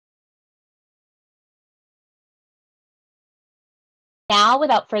Now,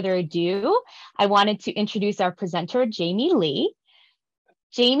 without further ado, I wanted to introduce our presenter, Jamie Lee.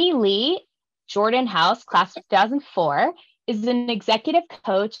 Jamie Lee, Jordan House, class of 2004, is an executive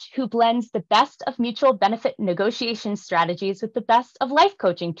coach who blends the best of mutual benefit negotiation strategies with the best of life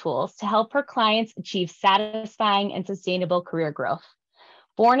coaching tools to help her clients achieve satisfying and sustainable career growth.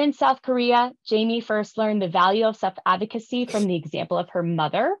 Born in South Korea, Jamie first learned the value of self-advocacy from the example of her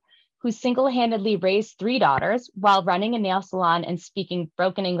mother, who single-handedly raised 3 daughters while running a nail salon and speaking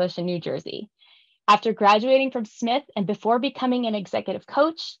broken English in New Jersey. After graduating from Smith and before becoming an executive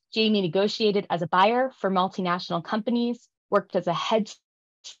coach, Jamie negotiated as a buyer for multinational companies, worked as a hedge.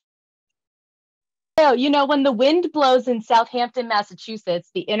 So, you know, when the wind blows in Southampton, Massachusetts,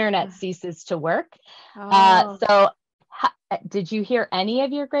 the internet ceases to work. Did you hear any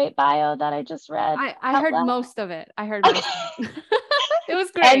of your great bio that I just read? I heard most of it. It was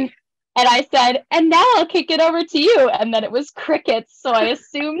great. And I said, and now I'll kick it over to you. And then it was crickets. So I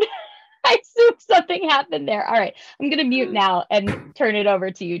assumed something happened there. All right, I'm going to mute now and turn it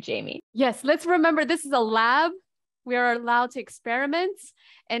over to you, Jamie. Yes, let's remember this is a lab. We are allowed to experiment.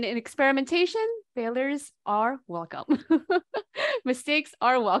 And in experimentation, failures are welcome. Mistakes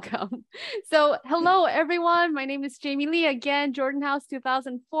are welcome. So hello, everyone. My name is Jamie Lee. Again, Jordan House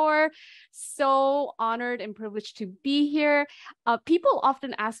 2004. So honored and privileged to be here. People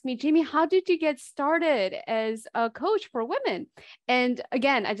often ask me, Jamie, how did you get started as a coach for women? And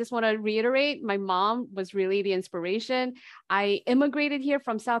again, I just want to reiterate, my mom was really the inspiration. I immigrated here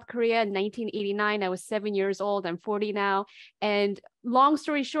from South Korea in 1989. I was 7 years old. I'm 40 now. And long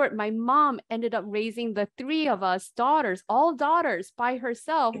story short, my mom ended up raising the 3 of us daughters, all daughters, by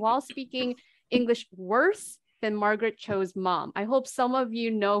herself while speaking English worse than Margaret Cho's mom. I hope some of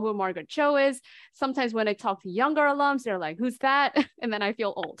you know who Margaret Cho is. Sometimes when I talk to younger alums, they're like, who's that? And then I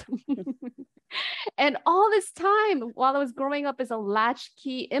feel old. And all this time, while I was growing up as a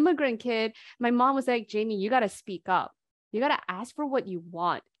latchkey immigrant kid, my mom was like, Jamie, you got to speak up. You got to ask for what you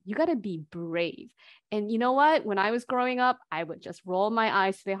want. You got to be brave. And you know what? When I was growing up, I would just roll my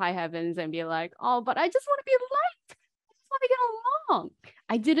eyes to the high heavens and be like, oh, but I just want to be liked. I just want to get along.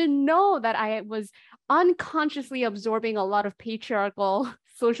 I didn't know that I was unconsciously absorbing a lot of patriarchal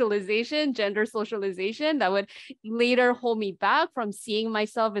socialization, gender socialization that would later hold me back from seeing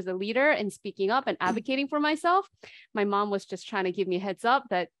myself as a leader and speaking up and advocating for myself. My mom was just trying to give me a heads up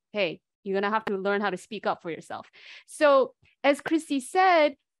that, hey, you're going to have to learn how to speak up for yourself. So as Christy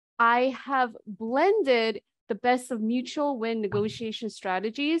said, I have blended the best of mutual win negotiation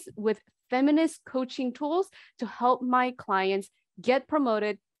strategies with feminist coaching tools to help my clients get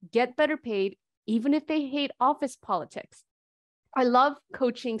promoted, get better paid, even if they hate office politics. I love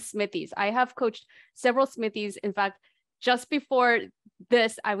coaching Smithies. I have coached several Smithies. In fact, just before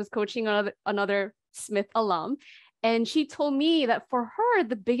this, I was coaching another Smith alum. And she told me that for her,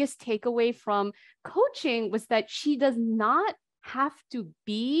 the biggest takeaway from coaching was that she does not have to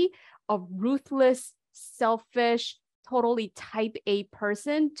be a ruthless, selfish, totally type A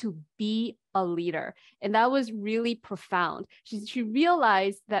person to be a leader. And that was really profound. She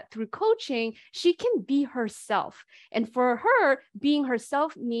realized that through coaching, she can be herself. And for her, being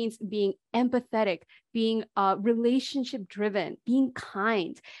herself means being empathetic, being relationship driven, being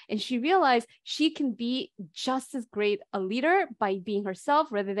kind. And she realized she can be just as great a leader by being herself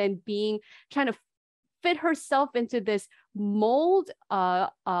rather than trying to fit herself into this mold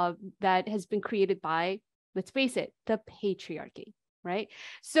that has been created by, let's face it, the patriarchy, right?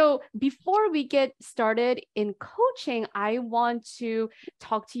 So before we get started in coaching, I want to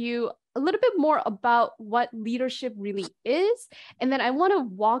talk to you a little bit more about what leadership really is. And then I want to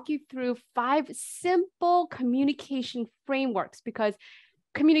walk you through 5 simple communication frameworks, because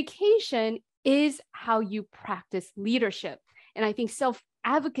communication is how you practice leadership. And I think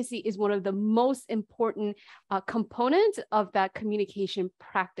self-advocacy is one of the most important components of that communication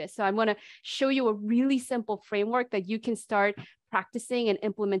practice. So I want to show you a really simple framework that you can start practicing and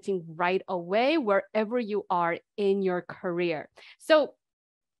implementing right away, wherever you are in your career. So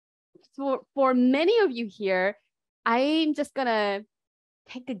for many of you here, I'm just going to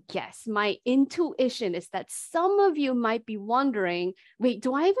take a guess. My intuition is that some of you might be wondering, wait,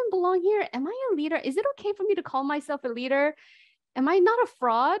 do I even belong here? Am I a leader? Is it okay for me to call myself a leader? Am I not a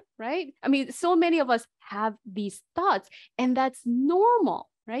fraud, right? I mean, so many of us have these thoughts, and that's normal,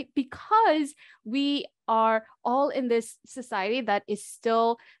 right? Because we are all in this society that is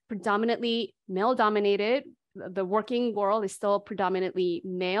still predominantly male-dominated. The working world is still predominantly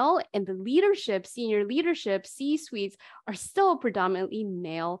male, and the leadership, senior leadership, C-suites are still predominantly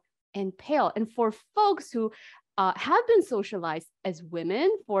male and pale. And for folks who have been socialized as women,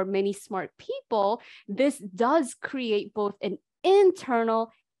 for many smart people, this does create both an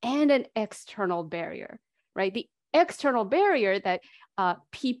internal and an external barrier, right? The external barrier that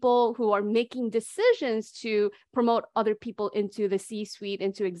people who are making decisions to promote other people into the C-suite,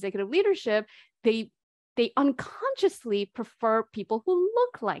 into executive leadership, they unconsciously prefer people who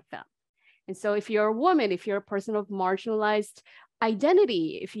look like them. And so if you're a woman, if you're a person of marginalized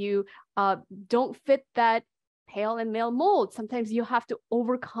identity, if you don't fit that pale and male mold, sometimes you have to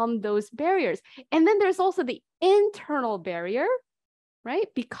overcome those barriers. And then there's also the internal barrier, right?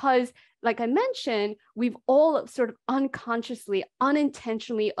 Because like I mentioned, we've all sort of unconsciously,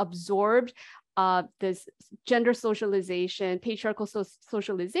 unintentionally absorbed this gender socialization, patriarchal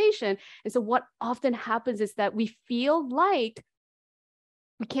socialization. And so what often happens is that we feel like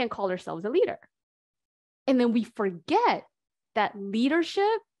we can't call ourselves a leader. And then we forget that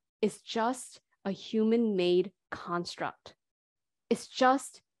leadership is just a human-made construct. It's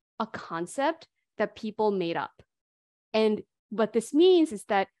just a concept that people made up. And what this means is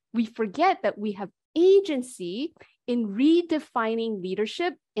that we forget that we have agency in redefining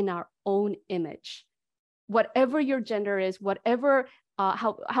leadership in our own image. Whatever your gender is, whatever,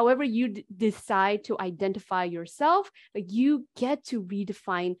 however you decide to identify yourself, like you get to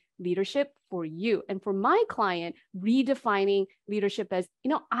redefine leadership for you. And for my client, redefining leadership as,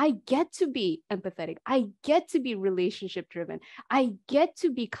 I get to be empathetic. I get to be relationship driven. I get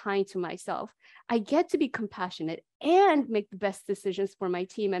to be kind to myself. I get to be compassionate and make the best decisions for my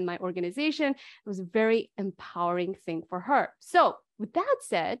team and my organization. It was a very empowering thing for her. So with that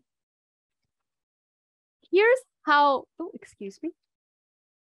said, here's how, excuse me.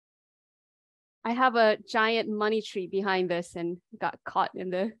 I have a giant money tree behind this and got caught in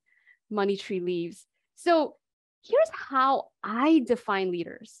the money tree leaves. So here's how I define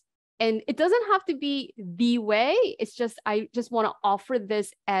leaders. And it doesn't have to be the way, it's just, I just want to offer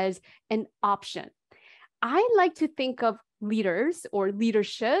this as an option. I like to think of leaders or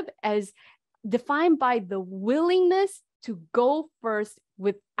leadership as defined by the willingness to go first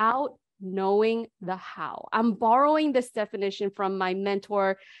without knowing the how. I'm borrowing this definition from my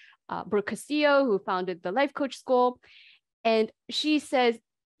mentor, Brooke Castillo, who founded the Life Coach School. And she says,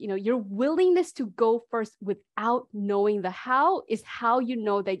 your willingness to go first without knowing the how is how you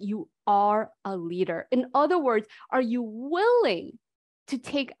know that you are a leader. In other words, are you willing to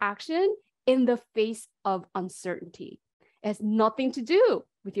take action in the face of uncertainty? It has nothing to do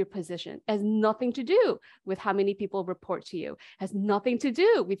with your position. It has nothing to do with how many people report to you. It has nothing to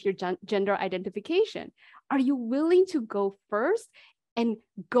do with your gender identification. Are you willing to go first and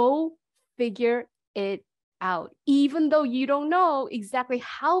go figure it out, even though you don't know exactly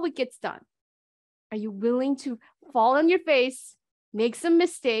how it gets done? Are you willing to fall on your face, make some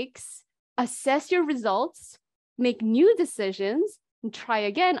mistakes, assess your results, make new decisions, and try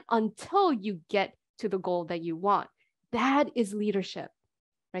again until you get to the goal that you want? That is leadership,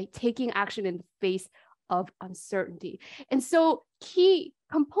 right? Taking action in the face of uncertainty. And so key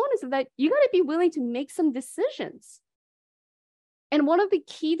components of that, you got to be willing to make some decisions. And one of the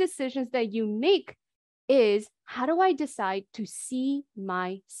key decisions that you make is, how do I decide to see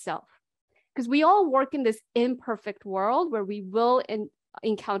myself? Because we all work in this imperfect world where we will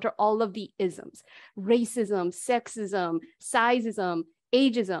encounter all of the isms: racism, sexism, sizeism,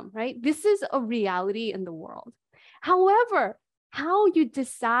 ageism, right? This is a reality in the world. However, how you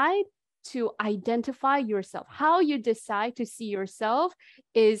decide to identify yourself, how you decide to see yourself,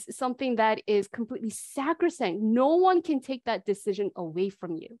 is something that is completely sacrosanct. No one can take that decision away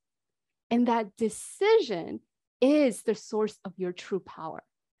from you. And that decision is the source of your true power.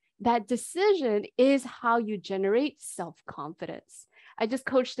 That decision is how you generate self-confidence. I just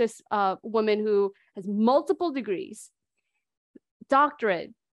coached this woman who has multiple degrees,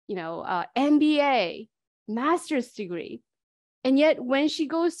 doctorate, MBA, master's degree. And yet when she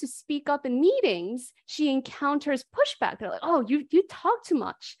goes to speak up in meetings, she encounters pushback. They're like, oh, you talk too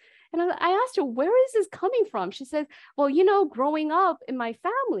much. And I asked her, where is this coming from? She said, well, growing up in my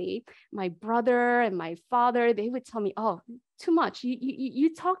family, my brother and my father, they would tell me, oh, too much.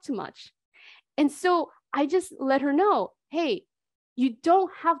 You talk too much. And so I just let her know, hey, you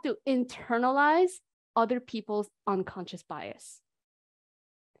don't have to internalize other people's unconscious bias.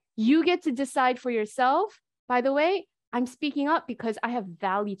 You get to decide for yourself. By the way, I'm speaking up because I have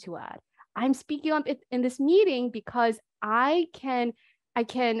value to add. I'm speaking up in this meeting because I can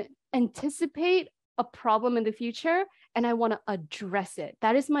anticipate a problem in the future and I want to address it.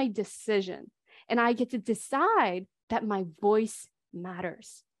 That is my decision. And I get to decide that my voice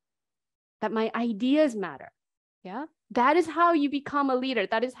matters, that my ideas matter. Yeah, that is how you become a leader.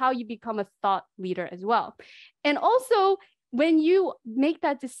 That is how you become a thought leader as well. And also, when you make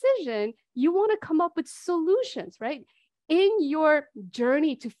that decision, you want to come up with solutions, right? in your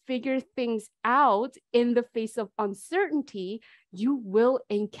journey to figure things out in the face of uncertainty, you will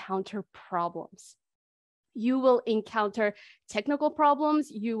encounter problems. You will encounter technical problems.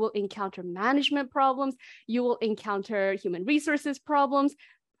 You will encounter management problems. You will encounter human resources problems.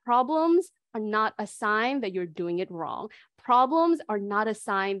 Problems are not a sign that you're doing it wrong. Problems are not a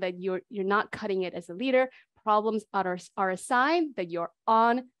sign that you're not cutting it as a leader. Problems are a sign that you're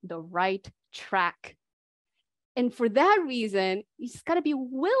on the right track. And for that reason, you just got to be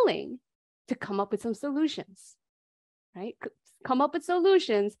willing to come up with some solutions, right? Come up with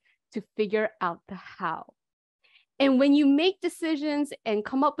solutions to figure out the how. And when you make decisions and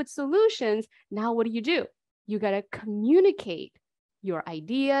come up with solutions, now what do? You got to communicate your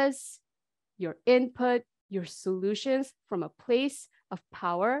ideas, your input, your solutions from a place of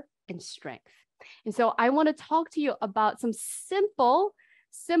power and strength. And so I want to talk to you about some simple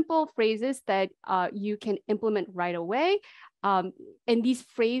phrases that you can implement right away. And these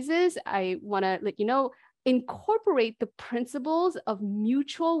phrases, I want to let you know, incorporate the principles of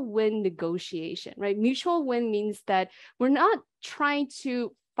mutual win negotiation, right? Mutual win means that we're not trying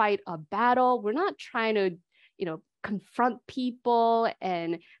to fight a battle. We're not trying to, confront people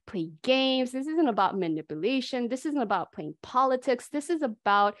and play games. This isn't about manipulation. This isn't about playing politics. This is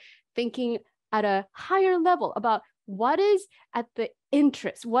about thinking at a higher level about what is at the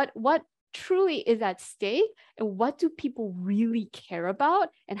interest, what truly is at stake, and what do people really care about,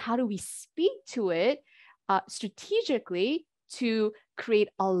 and how do we speak to it strategically to create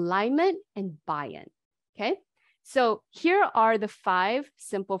alignment and buy-in, okay? So here are the 5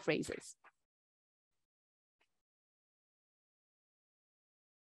 simple phrases.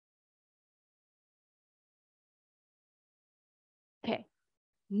 Okay,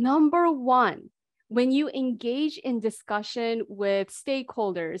 number 1, when you engage in discussion with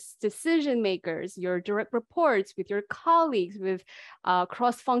stakeholders, decision makers, your direct reports, with your colleagues, with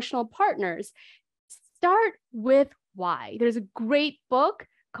cross-functional partners, start with why. There's a great book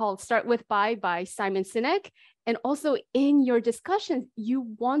called Start With Why by Simon Sinek. And also in your discussions, you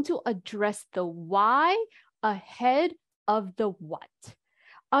want to address the why ahead of the what.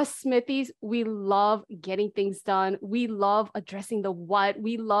 Us Smithies, we love getting things done. We love addressing the what.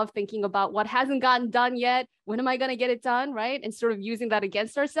 We love thinking about what hasn't gotten done yet. When am I going to get it done, right? And sort of using that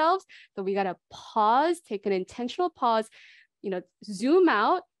against ourselves. So we got to pause, take an intentional pause, zoom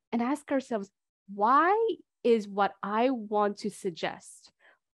out and ask ourselves, why is what I want to suggest?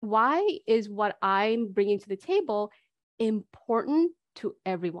 Why is what I'm bringing to the table important to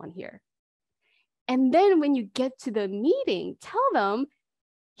everyone here? And then when you get to the meeting, tell them,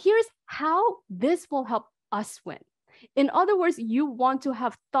 here's how this will help us win. In other words, you want to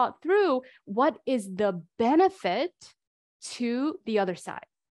have thought through what is the benefit to the other side.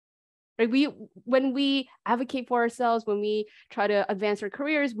 Right? When we advocate for ourselves, when we try to advance our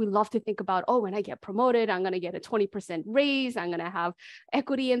careers, we love to think about, oh, when I get promoted, I'm going to get a 20% raise. I'm going to have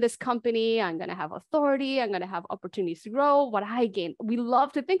equity in this company. I'm going to have authority. I'm going to have opportunities to grow. What I gain. We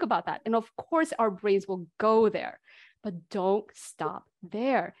love to think about that. And of course, our brains will go there, but don't stop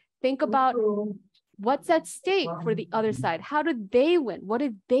there. Think about what's at stake for the other side. How do they win? What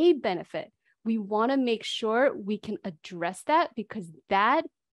did they benefit? We want to make sure we can address that, because that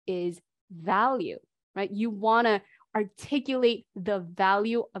is value, right? You want to articulate the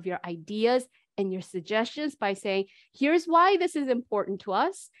value of your ideas and your suggestions by saying, here's why this is important to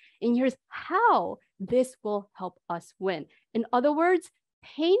us, and here's how this will help us win. In other words,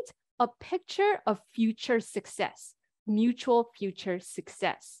 paint a picture of future success, mutual future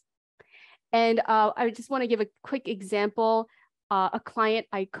success. And I just want to give a quick example. A client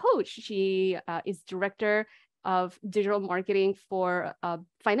I coach, she is director of digital marketing for a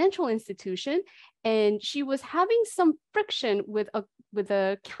financial institution, and she was having some friction with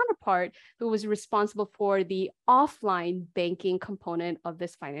a counterpart who was responsible for the offline banking component of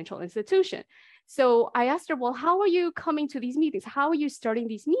this financial institution. So I asked her, well, how are you coming to these meetings? How are you starting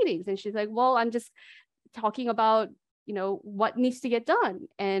these meetings? And she's like, well, I'm just talking about what needs to get done.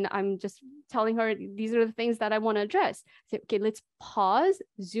 And I'm just telling her, these are the things that I want to address. So, okay, let's pause,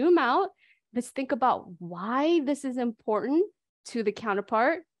 zoom out. Let's think about why this is important to the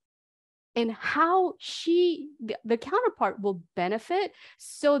counterpart and how the counterpart will benefit,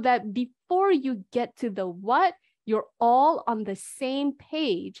 so that before you get to the what, you're all on the same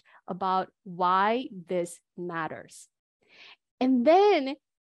page about why this matters. And then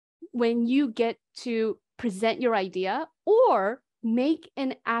when you get to present your idea or make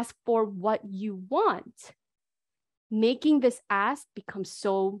an ask for what you want, making this ask becomes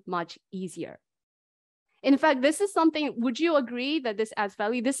so much easier. In fact, this is something, would you agree that this adds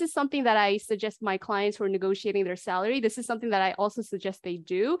value? This is something that I suggest my clients who are negotiating their salary. This is something that I also suggest they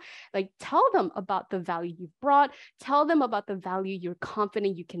do. Like, tell them about the value you've brought, tell them about the value you're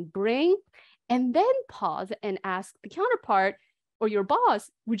confident you can bring, and then pause and ask the counterpart or your boss,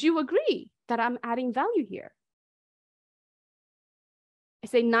 would you agree that I'm adding value here? I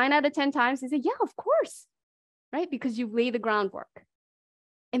say 9 out of 10 times, they say, yeah, of course, right? Because you've laid the groundwork.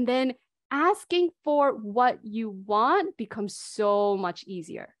 And then asking for what you want becomes so much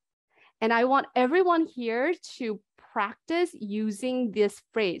easier. And I want everyone here to practice using this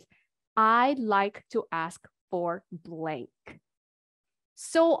phrase. I like to ask for blank.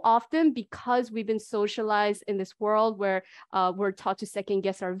 So often, because we've been socialized in this world where we're taught to second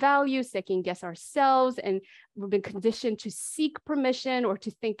guess our values, second guess ourselves, and we've been conditioned to seek permission or to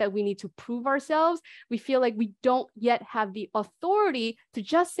think that we need to prove ourselves, we feel like we don't yet have the authority to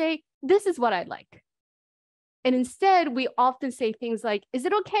just say, this is what I'd like. And instead, we often say things like, is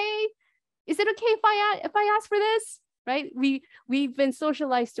it okay? Is it okay if I ask for this? Right? We've been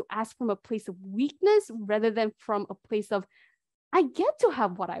socialized to ask from a place of weakness rather than from a place of, I get to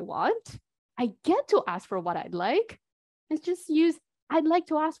have what I want. I get to ask for what I'd like. And just use, I'd like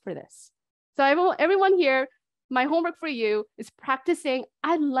to ask for this. So everyone here, my homework for you is practicing,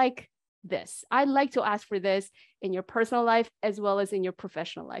 I like this. I'd like to ask for this in your personal life as well as in your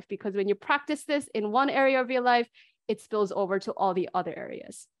professional life. Because when you practice this in one area of your life, it spills over to all the other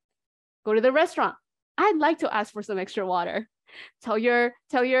areas. Go to the restaurant. I'd like to ask for some extra water. Tell your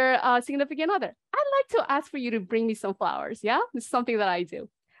significant other, I'd like to ask for you to bring me some flowers. Yeah, it's something that I do.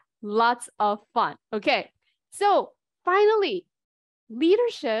 Lots of fun. Okay, so finally,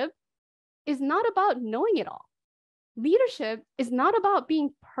 leadership is not about knowing it all. Leadership is not about being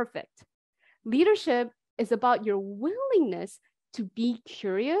perfect. Leadership is about your willingness to be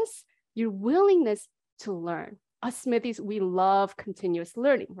curious, your willingness to learn. Us Smithies, we love continuous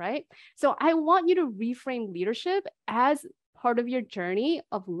learning, right? So I want you to reframe leadership as part of your journey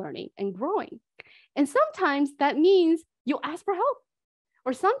of learning and growing. And sometimes that means you ask for help,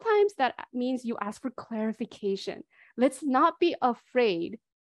 or sometimes that means you ask for clarification. Let's not be afraid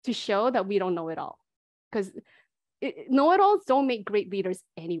to show that we don't know it all, because know-it-alls don't make great leaders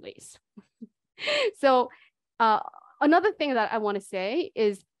anyways. So another thing that I want to say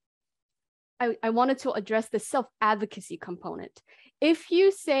is I wanted to address the self-advocacy component. If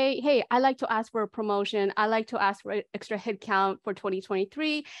you say, hey, I like to ask for a promotion, I like to ask for extra headcount for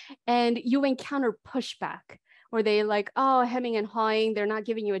 2023, and you encounter pushback, or they like, oh, hemming and hawing, they're not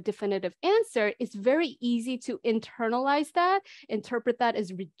giving you a definitive answer, it's very easy to internalize that, interpret that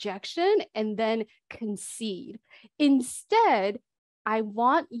as rejection, and then concede. Instead, I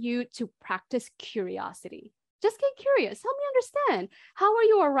want you to practice curiosity. Just get curious. Help me understand. How are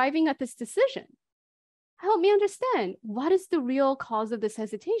you arriving at this decision? Help me understand. What is the real cause of this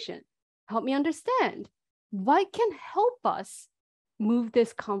hesitation? Help me understand. What can help us move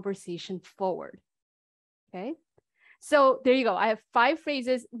this conversation forward? Okay. So there you go. I have 5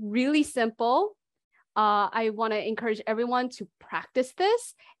 phrases, really simple. I want to encourage everyone to practice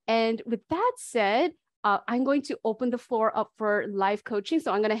this. And with that said, I'm going to open the floor up for live coaching.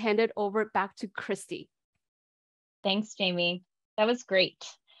 So I'm going to hand it over back to Christy. Thanks, Jamie. That was great.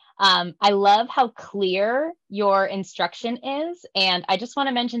 I love how clear your instruction is. And I just want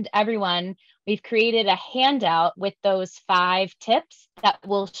to mention to everyone, we've created a handout with those 5 tips that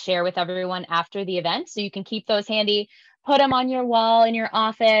we'll share with everyone after the event. So you can keep those handy, put them on your wall in your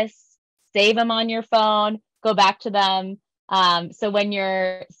office, save them on your phone, go back to them. So when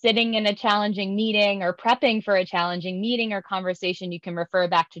you're sitting in a challenging meeting or prepping for a challenging meeting or conversation, you can refer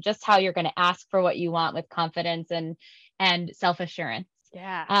back to just how you're going to ask for what you want with confidence and self-assurance.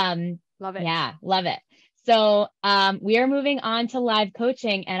 Yeah. Love it. Yeah, love it. So we are moving on to live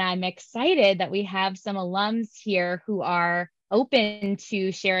coaching, and I'm excited that we have some alums here who are open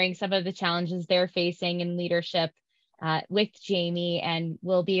to sharing some of the challenges they're facing in leadership with Jamie, and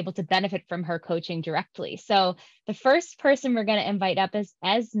will be able to benefit from her coaching directly. So the first person we're going to invite up is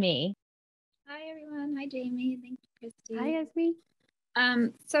Esme. Hi, everyone. Hi, Jamie. Thank you, Christy. Hi, Esme.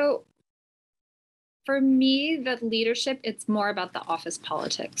 So for me, the leadership, it's more about the office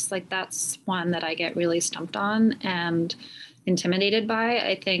politics. Like, that's one that I get really stumped on and intimidated by.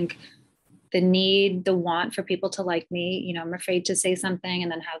 I think the need, the want for people to like me, I'm afraid to say something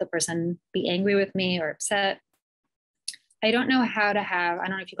and then have the person be angry with me or upset. I don't know how to have, I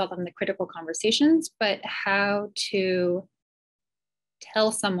don't know if you call them the critical conversations, but how to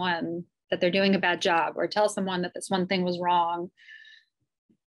tell someone that they're doing a bad job, or tell someone that this one thing was wrong.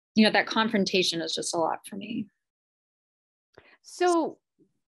 That confrontation is just a lot for me. So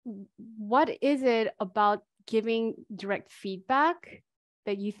what is it about giving direct feedback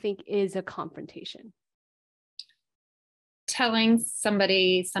that you think is a confrontation? Telling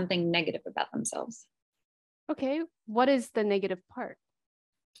somebody something negative about themselves. Okay, what is the negative part?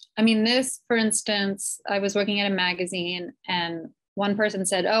 I mean, this, for instance, I was working at a magazine and one person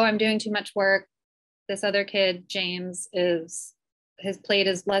said, "Oh, I'm doing too much work. This other kid, James, his plate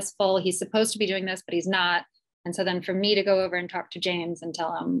is less full. He's supposed to be doing this, but he's not." And so then for me to go over and talk to James and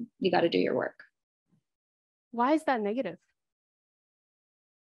tell him, "You got to do your work." Why is that negative?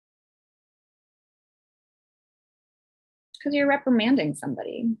 Because you're reprimanding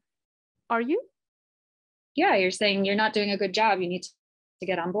somebody. Are you? Yeah, you're saying you're not doing a good job. You need to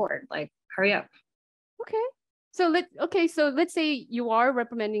get on board. Like, hurry up. Okay. So let's say you are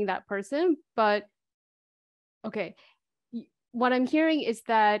reprimanding that person, but okay. What I'm hearing is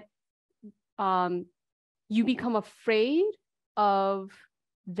that you become afraid of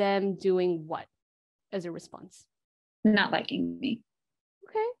them doing what as a response? Not liking me.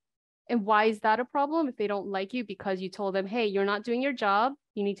 Okay. And why is that a problem if they don't like you? Because you told them, hey, you're not doing your job.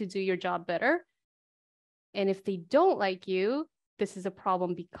 You need to do your job better. And if they don't like you, this is a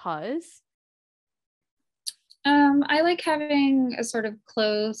problem because? I like having a sort of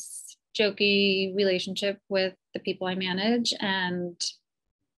close, jokey relationship with the people I manage and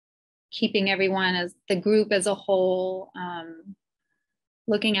keeping everyone as the group as a whole,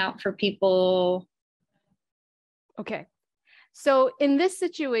 looking out for people. Okay. So in this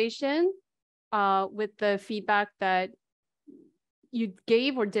situation, with the feedback that you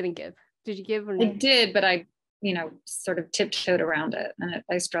gave or didn't give, did you give or no? I did, but I, sort of tiptoed around it and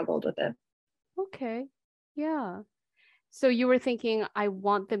I struggled with it. Okay. Yeah. So you were thinking, I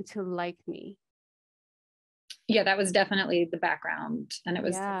want them to like me. Yeah, that was definitely the background. And it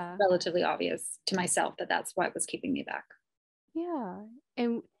was Yeah. relatively obvious to myself that that's what was keeping me back. Yeah.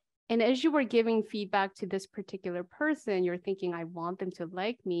 And as you were giving feedback to this particular person, you're thinking, I want them to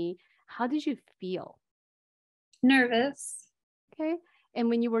like me. How did you feel? Nervous. Okay. And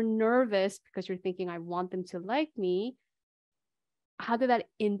when you were nervous because you're thinking, I want them to like me, how did that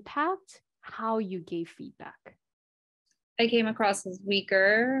impact how you gave feedback? I came across as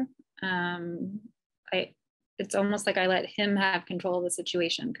weaker. It's almost like I let him have control of the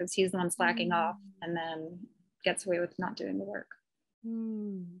situation because he's the one slacking off and then gets away with not doing the work.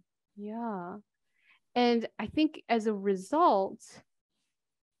 Yeah. And I think as a result,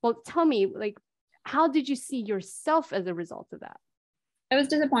 well, tell me, like, how did you see yourself as a result of that? I was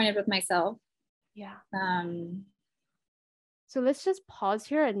disappointed with myself. Yeah. Um, So let's just pause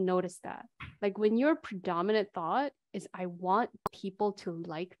here and notice that. Like when your predominant thought is, I want people to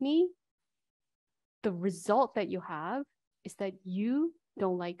like me, the result that you have is that you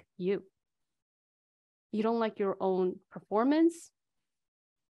don't like you. You don't like your own performance.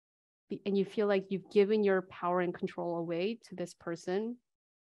 And you feel like you've given your power and control away to this person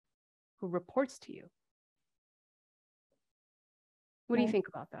who reports to you. What do you think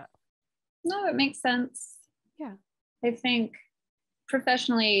about that? No, it makes sense. Yeah. I think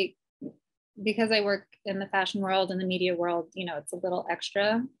professionally, because I work in the fashion world and the media world, it's a little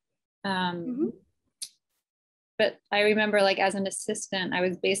extra. But I remember like as an assistant, I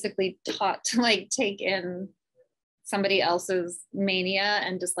was basically taught to like take in somebody else's mania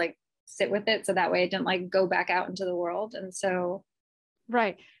and just like sit with it. So that way I didn't like go back out into the world. And so.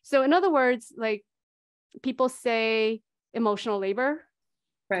 Right. So in other words, like people say emotional labor.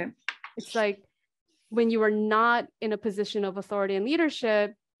 Right. It's like when you are not in a position of authority and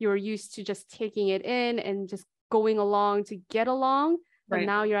leadership, you're used to just taking it in and just going along to get along. But right.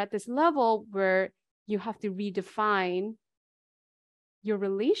 Now you're at this level where you have to redefine your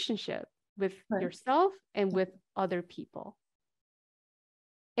relationship with yourself and with other people.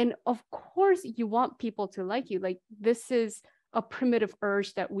 And of course, you want people to like you. Like this is a primitive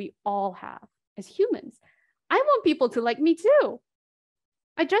urge that we all have as humans. I want people to like me too.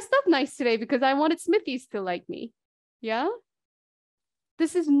 I dressed up nice today because I wanted Smithies to like me. Yeah.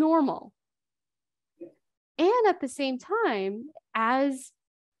 This is normal. And at the same time, as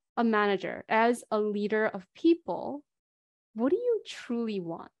a manager, as a leader of people, what do you truly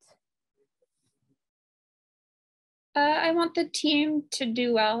want? I want the team to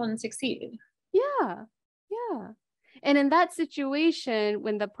do well and succeed. Yeah. Yeah. And in that situation,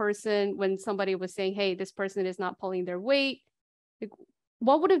 when somebody was saying, hey, this person is not pulling their weight, like,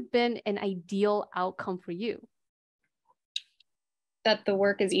 what would have been an ideal outcome for you? That the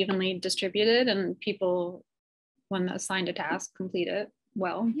work is evenly distributed and people, when assigned a task, complete it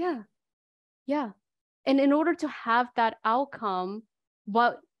well. Yeah. Yeah. And in order to have that outcome,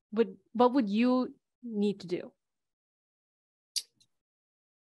 what would you need to do?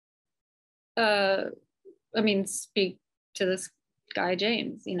 I mean, speak to this guy,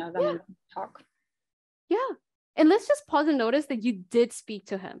 James, you know, then talk. Yeah. And let's just pause and notice that you did speak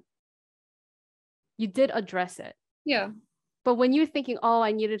to him. You did address it. Yeah. But when you're thinking, oh,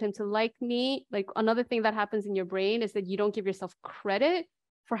 I needed him to like me, like another thing that happens in your brain is that you don't give yourself credit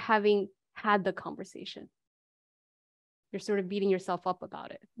for having had the conversation. You're sort of beating yourself up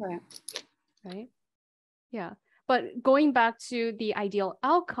about it. Right. Right. Yeah. But going back to the ideal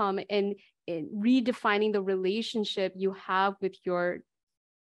outcome and redefining the relationship you have with your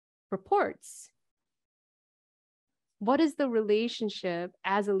reports. What is the relationship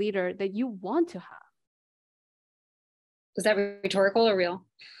as a leader that you want to have? Is that rhetorical or real?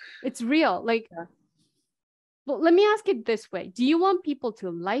 It's real. Like, well, let me ask it this way. Do you want people to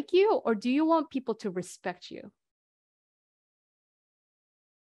like you or do you want people to respect you?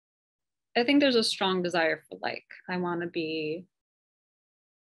 I think there's a strong desire for like, I want to be,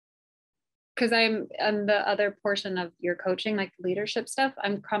 because I'm the other portion of your coaching, like leadership stuff,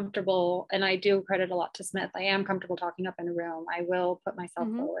 I'm comfortable, and I do credit a lot to Smith. I am comfortable talking up in a room. I will put myself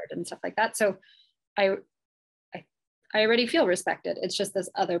forward and stuff like that. So I already feel respected. It's just this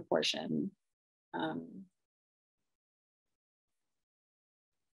other portion. Okay.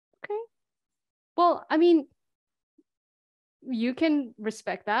 Well, I mean, you can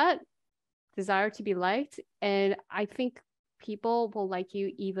respect that desire to be liked. And I think people will like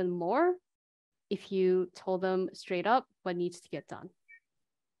you even more if you told them straight up what needs to get done.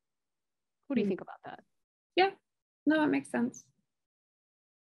 What do you think about that? Yeah, no, it makes sense.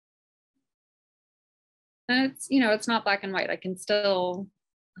 And it's, you know, it's not black and white. I can still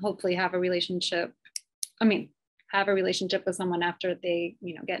hopefully have a relationship. I mean, have a relationship with someone after they,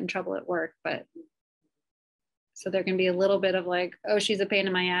 you know, get in trouble at work, but so there can be a little bit of like, oh, she's a pain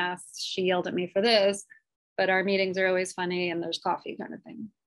in my ass. She yelled at me for this, but our meetings are always funny and there's coffee kind of thing.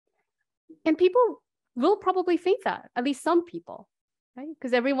 And people will probably think that, at least some people, right?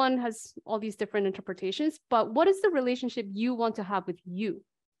 Because everyone has all these different interpretations. But what is the relationship you want to have with you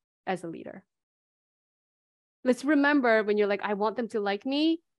as a leader? Let's remember when you're like, I want them to like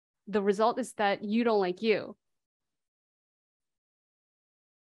me, the result is that you don't like you.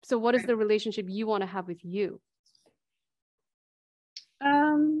 So what is the relationship you want to have with you?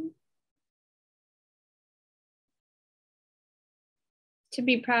 To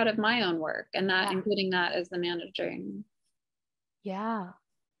be proud of my own work, and that including that as the managing. Yeah.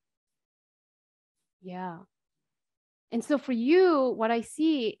 Yeah. And so for you, what I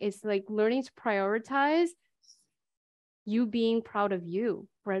see is like learning to prioritize you being proud of you,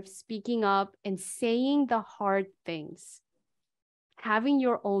 right? Speaking up and saying the hard things, having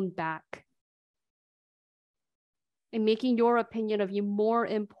your own back, and making your opinion of you more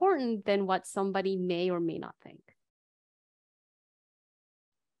important than what somebody may or may not think.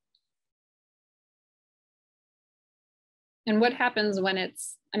 And what happens when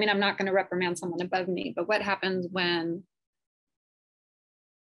it's, I mean, I'm not going to reprimand someone above me, but what happens when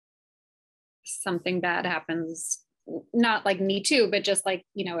something bad happens? Not like me too, but just like,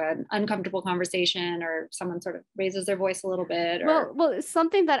 you know, an uncomfortable conversation or someone sort of raises their voice a little bit. Or... Well,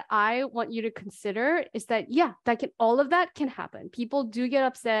 something that I want you to consider is that, all of that can happen. People do get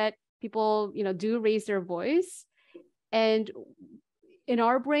upset. People, you know, do raise their voice. And in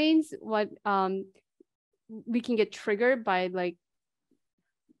our brains, what we can get triggered by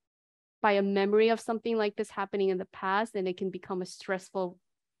a memory of something like this happening in the past, and it can become a stressful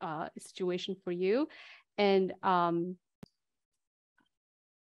situation for you. And I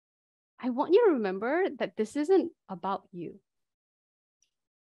want you to remember that this isn't about you.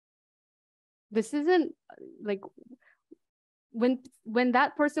 This isn't like when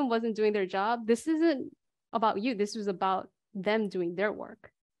that person wasn't doing their job, this isn't about you. This was about them doing their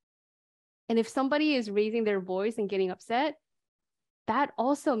work. And if somebody is raising their voice and getting upset, that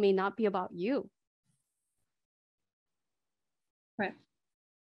also may not be about you. Right.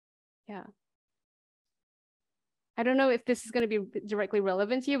 Yeah. I don't know if this is going to be directly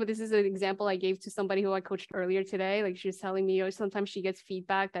relevant to you, but this is an example I gave to somebody who I coached earlier today. Like she was telling me, sometimes she gets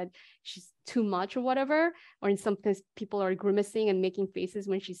feedback that she's too much or whatever, or sometimes people are grimacing and making faces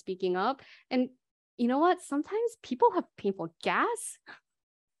when she's speaking up. And you know what? Sometimes people have painful gas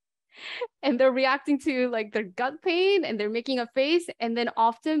and they're reacting to like their gut pain and they're making a face. And then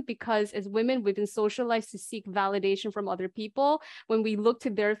often, because as women, we've been socialized to seek validation from other people. When we look to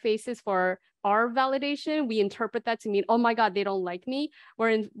their faces for our validation, we interpret that to mean, oh my God, they don't like me. Where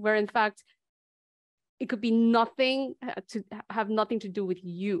in fact, it could be nothing to do with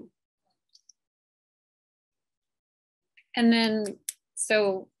you. And then,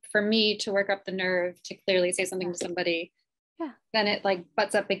 so for me to work up the nerve to clearly say something to somebody, then it like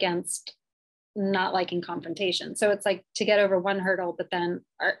butts up against not liking confrontation. So it's like to get over one hurdle, but then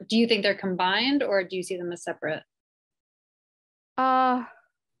do you think they're combined or do you see them as separate?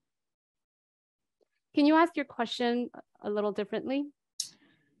 Can you ask your question a little differently?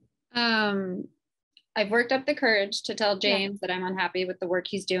 I've worked up the courage to tell James that I'm unhappy with the work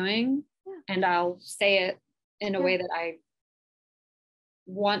he's doing, and I'll say it in a way that I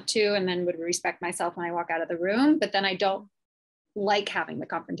want to, and then would respect myself when I walk out of the room, but then I don't like having the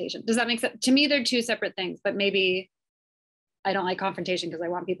confrontation. Does that make sense? To me, they're two separate things, but maybe I don't like confrontation because I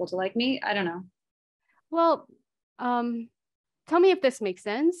want people to like me. I don't know. Well, tell me if this makes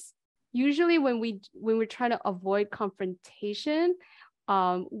sense. Usually when we're trying to avoid confrontation,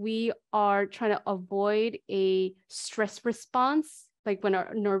 we are trying to avoid a stress response, like when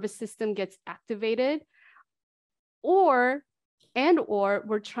our nervous system gets activated, or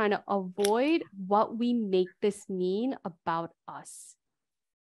we're trying to avoid what we make this mean about us.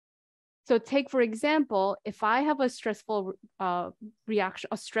 So take, for example, if I have a stressful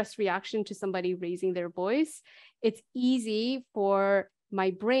stress reaction to somebody raising their voice, it's easy for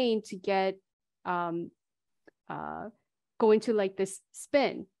my brain to get go into like this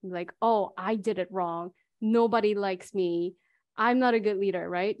spin, like, oh, I did it wrong. Nobody likes me. I'm not a good leader,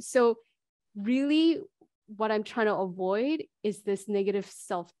 right? So really what I'm trying to avoid is this negative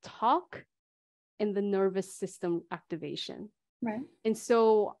self-talk and the nervous system activation. Right. And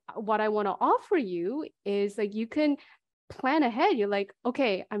so what I want to offer you is like, you can plan ahead. You're like,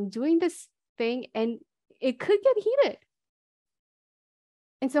 okay, I'm doing this thing and it could get heated.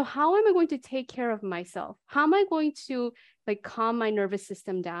 And so how am I going to take care of myself? How am I going to like calm my nervous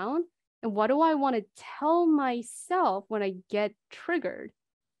system down? And what do I want to tell myself when I get triggered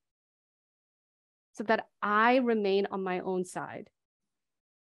so that I remain on my own side?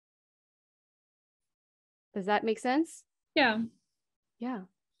 Does that make sense? Yeah. Yeah.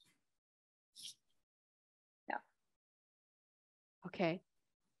 Yeah. Okay.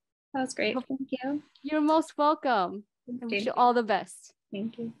 That was great. Thank you. You're most welcome. I wish you all the best.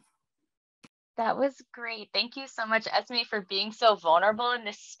 Thank you. That was great. Thank you so much, Esme, for being so vulnerable in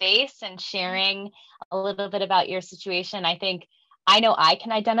this space and sharing a little bit about your situation. I know I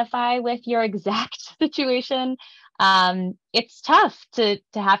can identify with your exact situation. It's tough to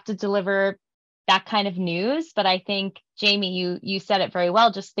have to deliver that kind of news, but I think, Jamie, you said it very well,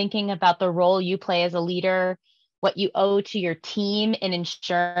 just thinking about the role you play as a leader, what you owe to your team in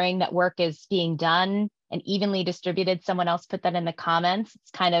ensuring that work is being done and evenly distributed. Someone else put that in the comments.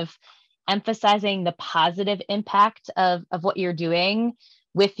 It's kind of emphasizing the positive impact of what you're doing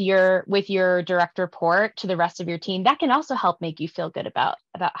with your direct report to the rest of your team. That can also help make you feel good about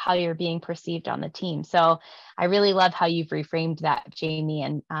how you're being perceived on the team. So I really love how you've reframed that, Jamie,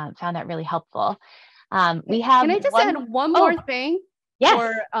 and found that really helpful. We have. Can I just add one more thing?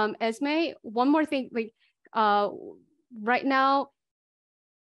 Yes. For Esme, one more thing. Like right now,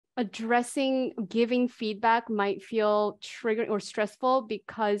 giving feedback might feel triggering or stressful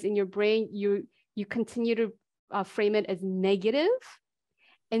because in your brain you continue to frame it as negative.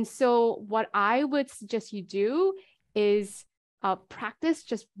 And so what I would suggest you do is practice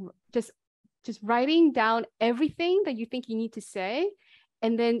just writing down everything that you think you need to say,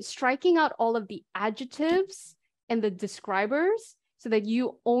 and then striking out all of the adjectives and the describers so that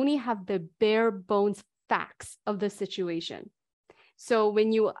you only have the bare bones facts of the situation. So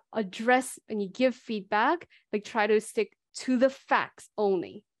when you address and you give feedback, like try to stick to the facts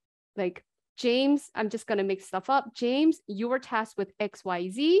only. Like, James, I'm just going to make stuff up. James, you were tasked with X, Y,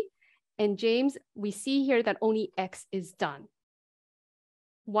 Z. And James, we see here that only X is done.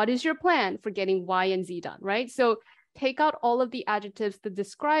 What is your plan for getting Y and Z done, right? So take out all of the adjectives, the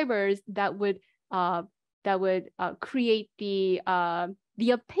describers that would create the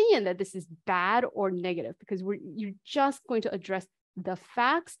opinion that this is bad or negative, because you're just going to address the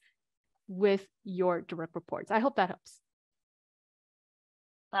facts with your direct reports. I hope that helps.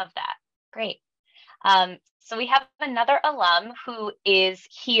 Love that. Great. So we have another alum who is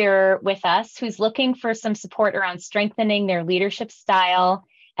here with us, who's looking for some support around strengthening their leadership style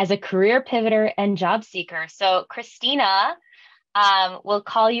as a career pivoter and job seeker. So Christina, we'll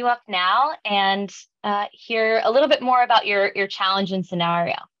call you up now and hear a little bit more about your challenge and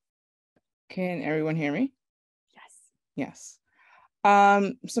scenario. Can everyone hear me? Yes. Yes.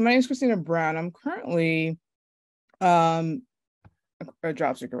 So my name is Christina Brown. I'm currently a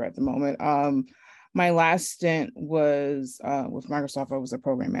job seeker at the moment. My last stint was with Microsoft. I was a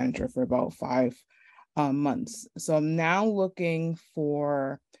program manager for about 5 months. So I'm now looking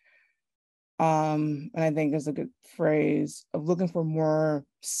for, and I think is a good phrase, of looking for more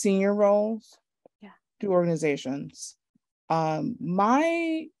senior roles to organizations.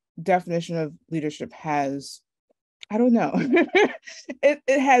 My definition of leadership has, I don't know, it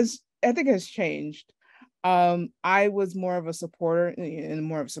has, I think it has changed. I was more of a supporter in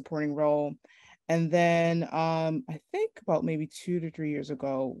more of a supporting role. And then I think about maybe 2 to 3 years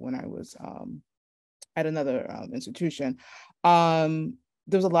ago when I was at another institution,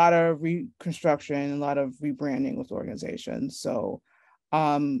 there was a lot of reconstruction, a lot of rebranding with organizations. So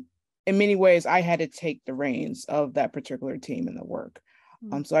in many ways, I had to take the reins of that particular team and the work.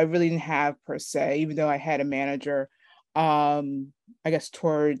 So I really didn't have per se, even though I had a manager, I guess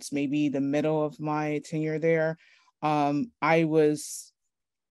towards maybe the middle of my tenure there, I was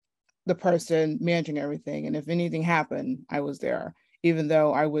the person managing everything. And if anything happened, I was there, even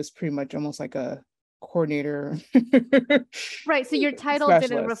though I was pretty much almost like a coordinator. Right. So your title didn't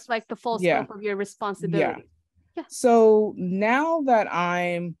Specialist. reflect the full Yeah. scope of your responsibility. Yeah. So now that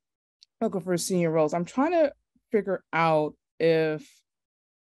I'm looking for senior roles, I'm trying to figure out if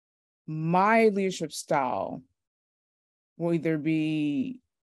my leadership style will either be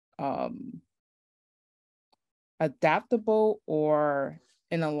adaptable or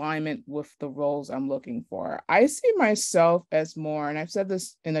in alignment with the roles I'm looking for. I see myself as more, and I've said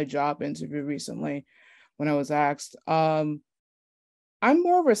this in a job interview recently when I was asked, I'm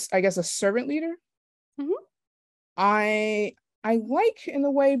more of a, I guess, a servant leader. Mm-hmm. I like, in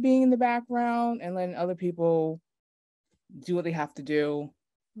a way, being in the background and letting other people do what they have to do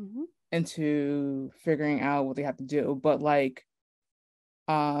into figuring out what they have to do. But like,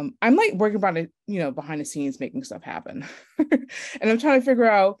 I'm like working about it, behind the scenes, making stuff happen. And I'm trying to figure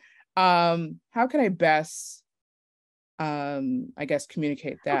out how can I best, I guess,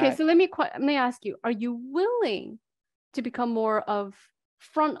 communicate that. Okay, so let me ask you, are you willing to become more of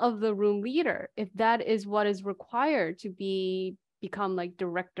front of the room leader if that is what is required to become like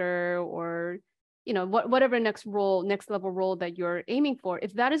director or whatever next level role that you're aiming for?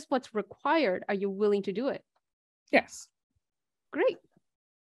 If that is what's required, are you willing to do it? Yes. Great.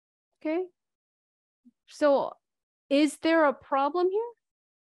 Okay. So is there a problem here?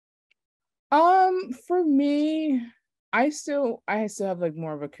 For me, I still have like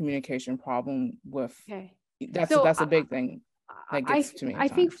more of a communication problem with. Okay. That's a big thing that gets to me. I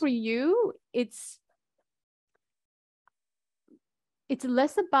think for you, it's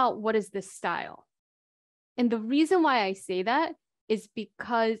less about what is the style. And the reason why I say that is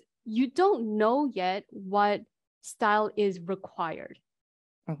because you don't know yet what style is required.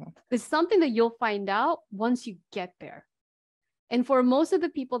 Okay. It's something that you'll find out once you get there. And for most of the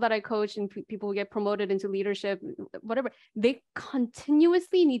people that I coach and people who get promoted into leadership, whatever, they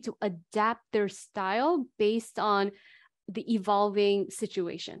continuously need to adapt their style based on the evolving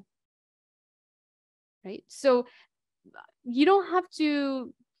situation. Right? So you don't have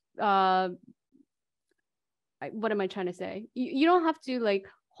to, what am I trying to say? You don't have to like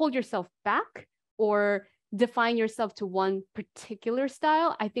hold yourself back or define yourself to one particular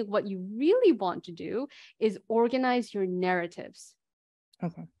style. I think what you really want to do is organize your narratives.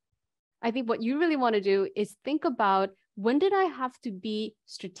 Okay. I think what you really want to do is think about, when did I have to be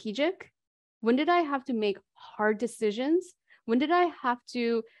strategic? When did I have to make hard decisions? When did I have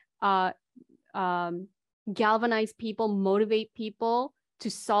to galvanize people, motivate people to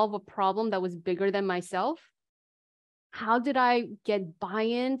solve a problem that was bigger than myself? How did I get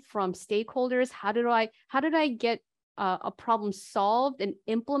buy-in from stakeholders? How did I get a problem solved and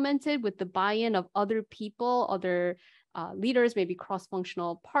implemented with the buy-in of other people, other leaders, maybe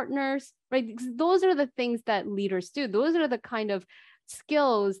cross-functional partners, right? Because those are the things that leaders do. Those are the kind of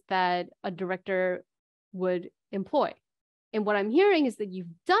skills that a director would employ. And what I'm hearing is that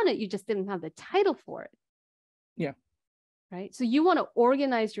you've done it, you just didn't have the title for it. Yeah. Right. So you want to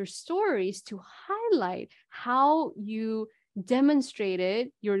organize your stories to highlight how you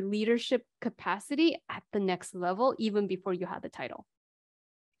demonstrated your leadership capacity at the next level, even before you had the title.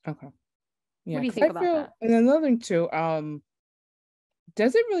 Okay. Yeah. What do you think about that? And another thing too,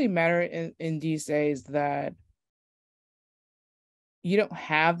 does it really matter in these days that you don't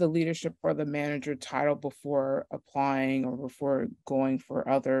have the leadership or the manager title before applying or before going for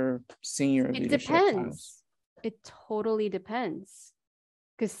other senior leadership titles? It totally depends.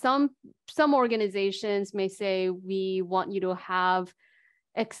 Because some organizations may say, we want you to have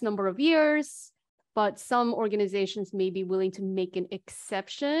X number of years, but some organizations may be willing to make an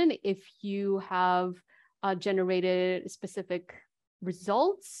exception if you have generated specific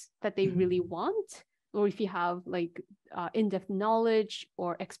results that they really want, or if you have like in-depth knowledge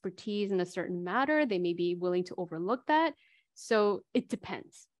or expertise in a certain matter, they may be willing to overlook that. So it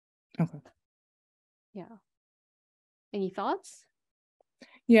depends. Okay. Yeah. Any thoughts?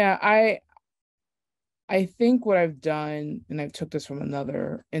 Yeah, I think what I've done, and I took this from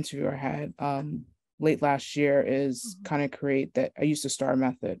another interview I had late last year, is kind of create that. I used the STAR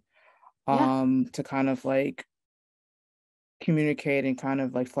method to kind of like communicate and kind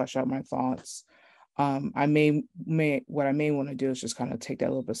of like flesh out my thoughts. I may what I may want to do is just kind of take that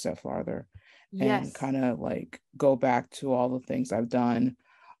a little bit step farther and kind of like go back to all the things I've done.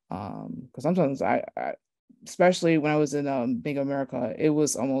 Because sometimes I especially when I was in Big America, it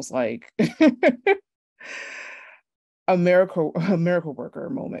was almost like a miracle worker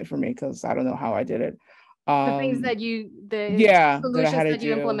moment for me, because I don't know how I did it. The things that that I had solutions to that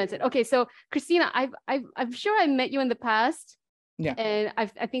you do. implemented. Okay, so Christina, I'm sure I met you in the past. Yeah. And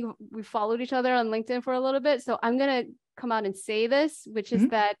I think we followed each other on LinkedIn for a little bit. So I'm gonna come out and say this, which is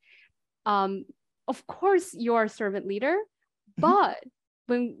that of course you're a servant leader, but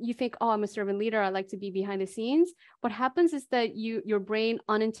when you think, oh, I'm a servant leader, I like to be behind the scenes, what happens is that your brain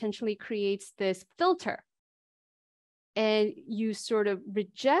unintentionally creates this filter, and you sort of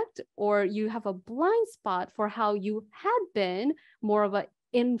reject, or you have a blind spot for how you had been more of a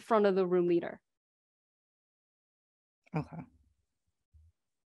in front of the room leader. Okay.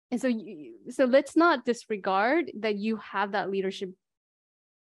 And so let's not disregard that you have that leadership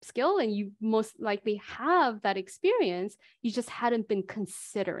skill, and you most likely have that experience. You just hadn't been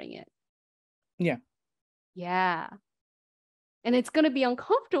considering it. Yeah. Yeah. And it's going to be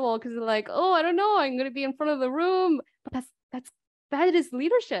uncomfortable because you're like, oh, I don't know, I'm going to be in front of the room. But that is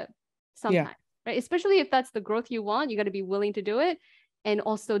leadership sometimes, right? Especially if that's the growth you want, you got to be willing to do it and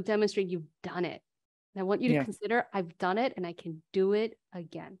also demonstrate you've done it. And I want you to consider, I've done it and I can do it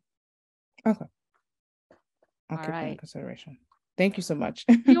again. Okay. I'll All keep that in right. consideration. Thank you so much.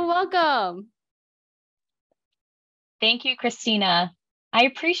 You're welcome. Thank you, Christina. I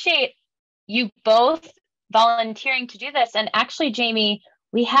appreciate you both volunteering to do this. And actually, Jamie,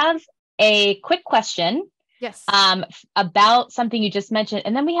 we have a quick question about something you just mentioned.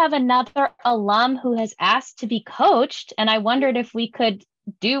 And then we have another alum who has asked to be coached. And I wondered if we could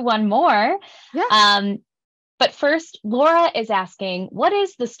do one more. But first, Laura is asking, what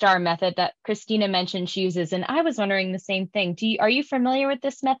is the STAR method that Christina mentioned she uses? And I was wondering the same thing. Are you familiar with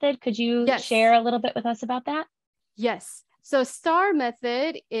this method? Could you share a little bit with us about that? Yes. So STAR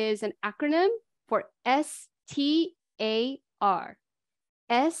method is an acronym for STAR.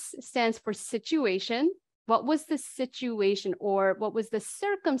 S stands for situation. What was the situation, or what was the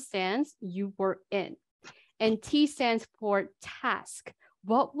circumstance you were in? And T stands for task.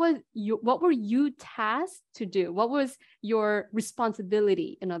 What were you tasked to do? What was your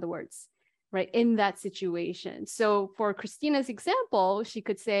responsibility, in other words, right, in that situation? So for Christina's example, she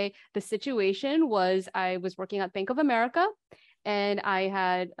could say the situation was I was working at Bank of America and I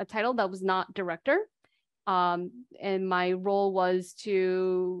had a title that was not director. And my role was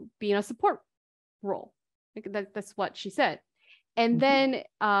to be in a support role. That's what she said. And then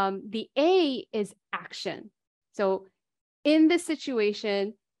the A is action. So in this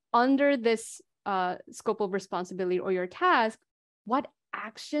situation, under this scope of responsibility or your task, what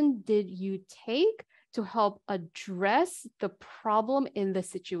action did you take to help address the problem in the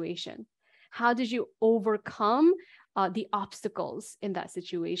situation? How did you overcome the obstacles in that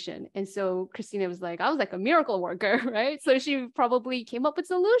situation? And so Christina was like, I was like a miracle worker, right? So she probably came up with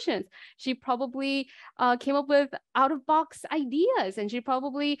solutions. She probably came up with out-of-box ideas, and she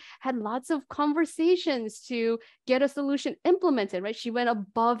probably had lots of conversations to get a solution implemented, right? She went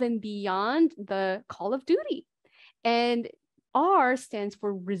above and beyond the call of duty. And R stands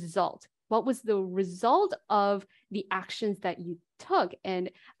for result. What was the result of the actions that you took?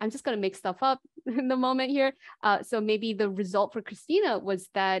 And I'm just going to make stuff up in the moment here. So maybe the result for Christina was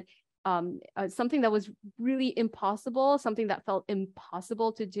that something that was really impossible, something that felt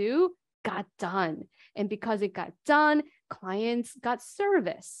impossible to do, got done. And because it got done, clients got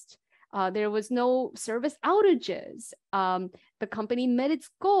serviced. There was no service outages. The company met its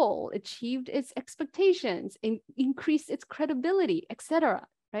goal, achieved its expectations, increased its credibility, etc.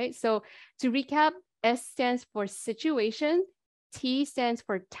 Right? So to recap, S stands for situation, T stands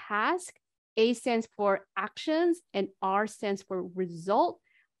for task, A stands for actions, and R stands for result.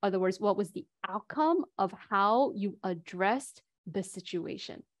 In other words, what was the outcome of how you addressed the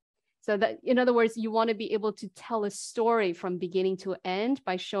situation? So that, in other words, you want to be able to tell a story from beginning to end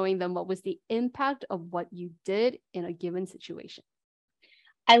by showing them what was the impact of what you did in a given situation.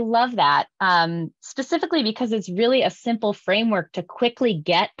 I love that, specifically because it's really a simple framework to quickly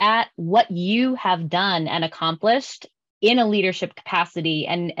get at what you have done and accomplished in a leadership capacity.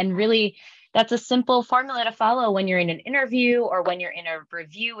 And really, that's a simple formula to follow when you're in an interview or when you're in a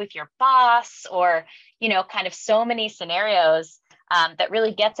review with your boss, or, kind of so many scenarios that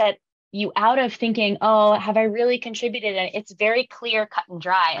really gets at you out of thinking, oh, have I really contributed? And it's very clear, cut and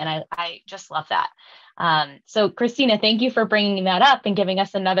dry. And I just love that. So Christina, thank you for bringing that up and giving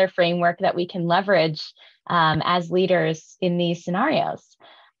us another framework that we can leverage as leaders in these scenarios.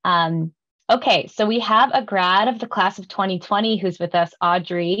 Okay, so we have a grad of the class of 2020 who's with us,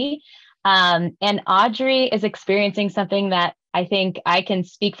 Audrey. And Audrey is experiencing something that I think I can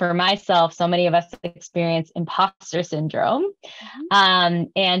speak for myself. So many of us experience imposter syndrome, and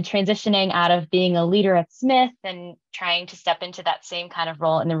transitioning out of being a leader at Smith and trying to step into that same kind of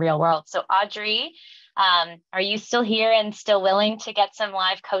role in the real world. So Audrey, are you still here and still willing to get some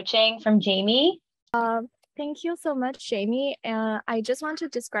live coaching from Jamie? Thank you so much, Jamie. I just want to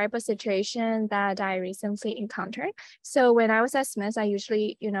describe a situation that I recently encountered. So when I was at Smith, I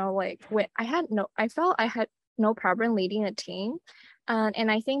usually, I felt I had no problem leading a team.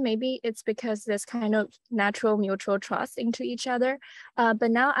 And I think maybe it's because this kind of natural mutual trust into each other.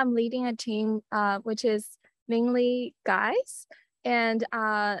 But now I'm leading a team, which is mainly guys. And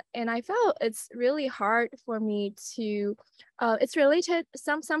I felt it's really hard for me to, it's related,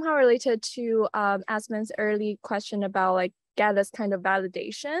 somehow related to Asman's early question about like get this kind of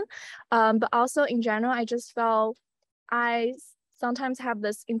validation. But also in general, I just felt I sometimes have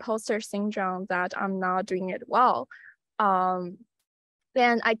this imposter syndrome that I'm not doing it well.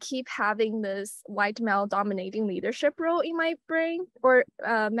 Then I keep having this white male dominating leadership role in my brain or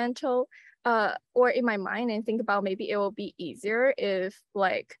mental or in my mind, and think about maybe it will be easier if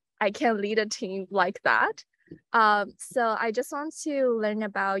like I can lead a team like that. So I just want to learn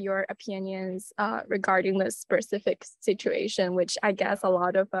about your opinions regarding this specific situation, which I guess a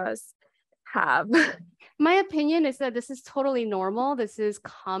lot of us have. My opinion is that this is totally normal. This is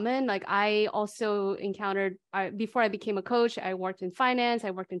common. Like I also encountered, before I became a coach, I worked in finance,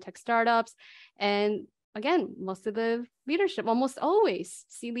 I worked in tech startups. And again, most of the leadership, almost always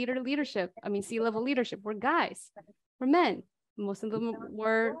C-level leadership, we're guys, we're men. Most of them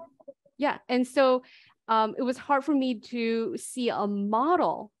were, yeah. And so it was hard for me to see a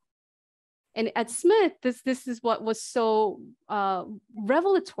model. And at Smith, this is what was so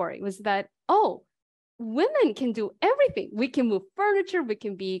revelatory, was that, oh, women can do everything. We can move furniture, we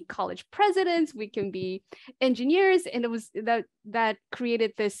can be college presidents, we can be engineers. And it was that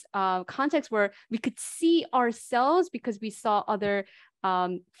created this context where we could see ourselves because we saw other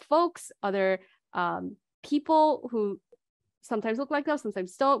folks, other people who sometimes look like us,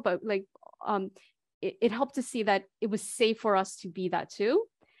 sometimes don't, but like it helped to see that it was safe for us to be that too.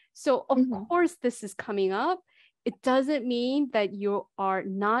 So of course, this is coming up. It doesn't mean that you are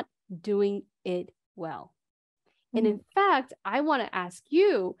not doing it well. And in fact, I want to ask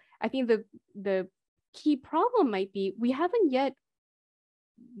you, I think the key problem might be we haven't yet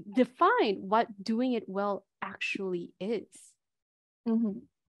defined what doing it well actually is.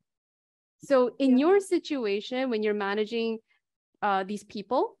 So in your situation, when you're managing these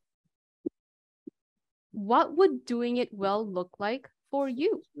people, what would doing it well look like for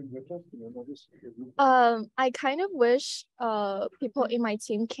you? I kind of wish people in my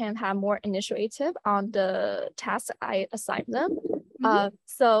team can have more initiative on the tasks I assign them.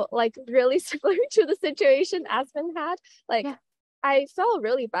 So like really similar to the situation Aspen had, like I felt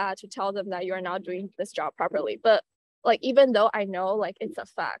really bad to tell them that you're not doing this job properly. But like, even though I know like it's a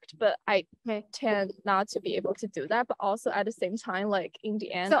fact, but I tend not to be able to do that. But also at the same time, like in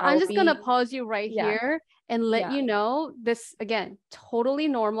the end, so I'm just gonna pause you right here and let you know this, again, totally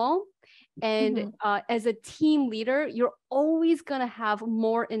normal. And as a team leader, you're always gonna have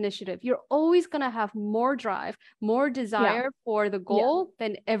more initiative. You're always gonna have more drive, more desire for the goal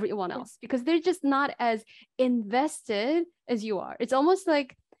than everyone else, because they're just not as invested as you are. It's almost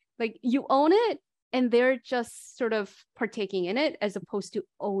like you own it, and they're just sort of partaking in it as opposed to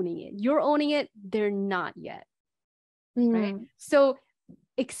owning it. You're owning it, they're not yet, right? So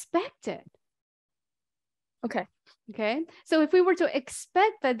expect it. Okay. So if we were to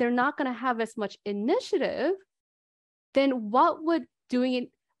expect that they're not going to have as much initiative, then what would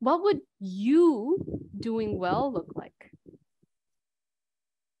you doing well look like?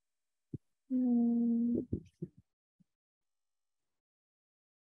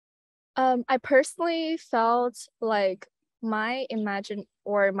 I personally felt like my expectation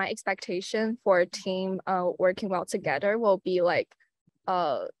for a team working well together will be like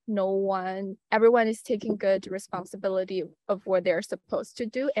everyone is taking good responsibility of what they're supposed to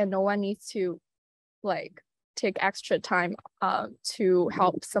do, and no one needs to like take extra time to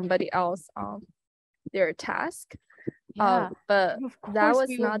help somebody else their task. But that was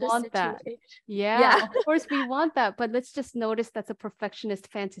not the situation. Yeah, of course we want that, but let's just notice that's a perfectionist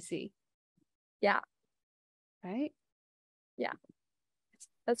fantasy. Yeah. Right? Yeah,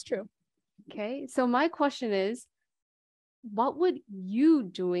 that's true. Okay, so my question is, what would you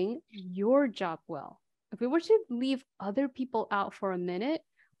doing your job well? If we were to leave other people out for a minute,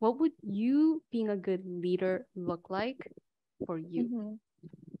 what would you being a good leader look like for you?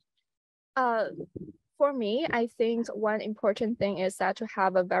 Mhm. For me, I think one important thing is that to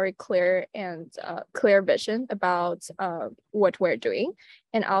have a very clear and clear vision about what we're doing.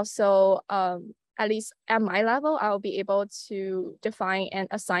 And also, at least at my level, I'll be able to define and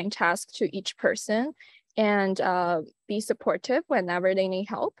assign tasks to each person and be supportive whenever they need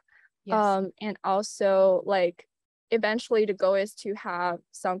help. Yes. And also, like, eventually the goal is to have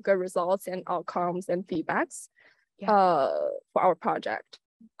some good results and outcomes and feedbacks for our project.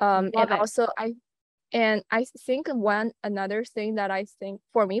 And Love it. also I think another thing that I think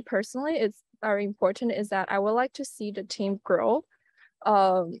for me personally is very important is that I would like to see the team grow.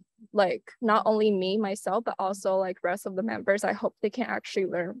 Like not only me, myself, but also like rest of the members. I hope they can actually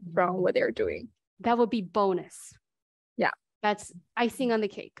learn from what they're doing. That would be bonus. Yeah. That's icing on the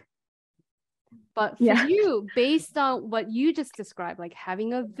cake. But for Yeah. you, based on what you just described, like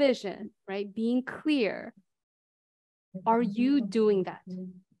having a vision, right? Being clear, are you doing that?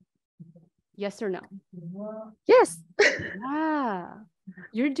 Yes or no? Yes. Yeah.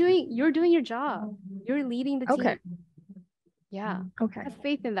 You're doing your job. You're leading the team. Okay. Yeah. Okay. Have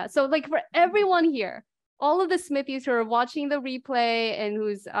faith in that. So like for everyone here, all of the Smithies who are watching the replay and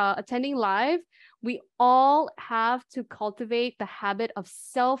who's attending live, we all have to cultivate the habit of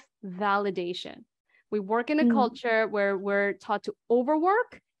self-validation. We work in a culture where we're taught to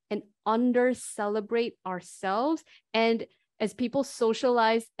overwork and under-celebrate ourselves. And as people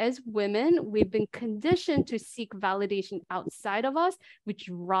socialize as women, we've been conditioned to seek validation outside of us, which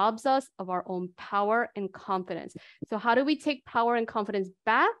robs us of our own power and confidence. So how do we take power and confidence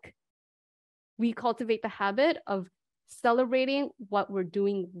back? We cultivate the habit of celebrating what we're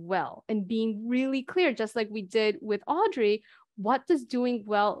doing well and being really clear, just like we did with Audrey. What does doing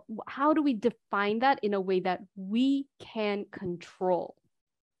well, how do we define that in a way that we can control?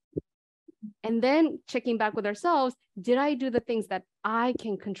 And then checking back with ourselves, did I do the things that I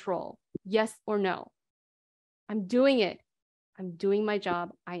can control? Yes or no? I'm doing it. I'm doing my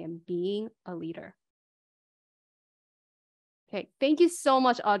job. I am being a leader. Okay, thank you so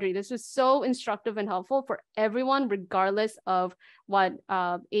much, Audrey. This was so instructive and helpful for everyone, regardless of what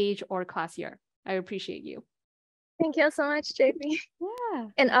age or class year. I appreciate you. Thank you so much, JP. Yeah.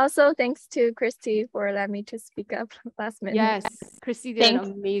 And also thanks to Christy for letting me to speak up last minute. Yes, Christy did an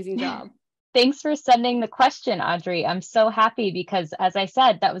amazing job. Thanks for sending the question, Audrey. I'm so happy because, as I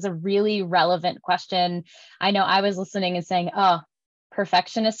said, that was a really relevant question. I know I was listening and saying, oh,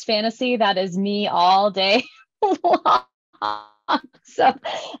 perfectionist fantasy, that is me all day long. So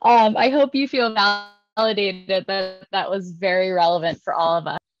I hope you feel validated that that was very relevant for all of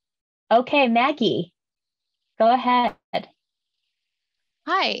us. Okay, Maggie, go ahead.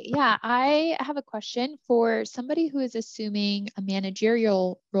 Hi, yeah, I have a question for somebody who is assuming a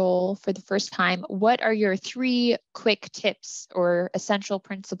managerial role for the first time. What are your 3 quick tips or essential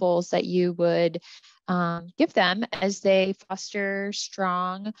principles that you would give them as they foster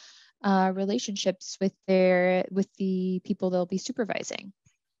strong relationships with the people they'll be supervising?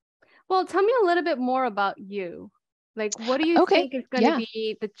 Well, tell me a little bit more about you. Like, what do you think is going to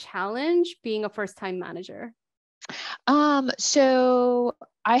be the challenge being a first-time manager? So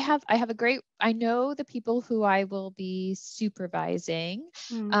I have I know the people who I will be supervising,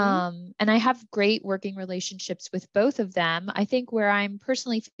 and I have great working relationships with both of them. I think where I'm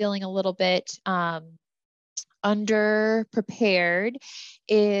personally feeling a little bit underprepared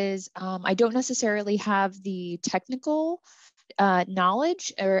is I don't necessarily have the technical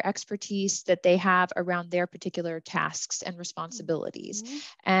knowledge or expertise that they have around their particular tasks and responsibilities.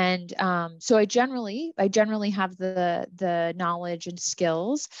 And so I generally have the knowledge and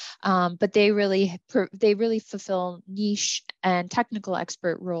skills, but they really fulfill niche and technical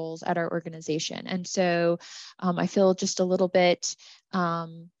expert roles at our organization. And so I feel just a little bit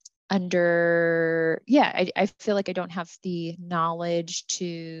I feel like I don't have the knowledge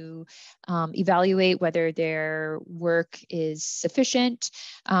to evaluate whether their work is sufficient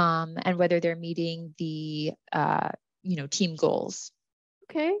and whether they're meeting the team goals.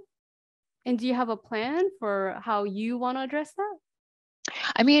 Okay. And do you have a plan for how you want to address that?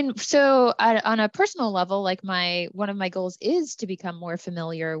 I mean, so on a personal level, like one of my goals is to become more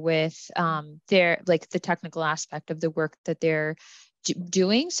familiar with the technical aspect of the work that they're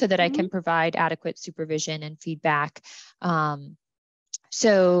doing so that I can provide adequate supervision and feedback.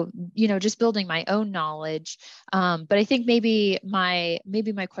 So, just building my own knowledge. But I think maybe my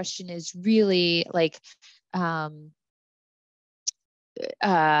question is really like,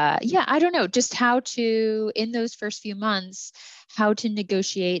 yeah, I don't know, just how to, in those first few months, how to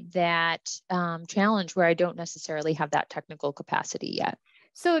negotiate that challenge where I don't necessarily have that technical capacity yet.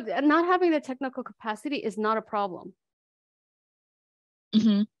 So not having the technical capacity is not a problem.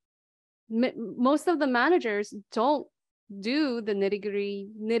 Mm-hmm. Most of the managers don't do the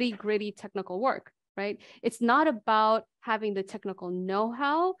nitty gritty technical work, right? It's not about having the technical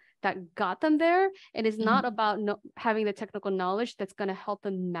know-how that got them there. It is not about having the technical knowledge that's going to help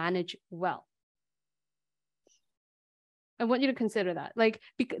them manage well. I want you to consider that. Like,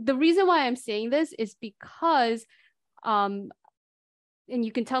 the reason why I'm saying this is because, and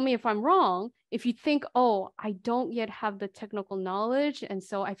you can tell me if I'm wrong, if you think, oh, I don't yet have the technical knowledge, and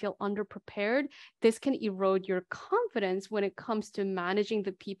so I feel underprepared, this can erode your confidence when it comes to managing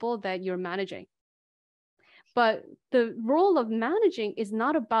the people that you're managing. But the role of managing is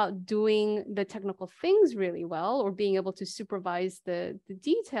not about doing the technical things really well or being able to supervise the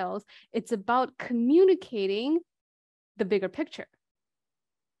details. It's about communicating the bigger picture.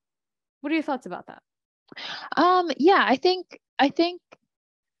 What are your thoughts about that? Yeah, I think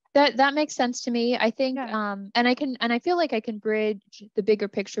that makes sense to me. I think, and I feel like I can bridge the bigger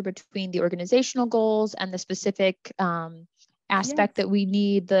picture between the organizational goals and the specific aspect that we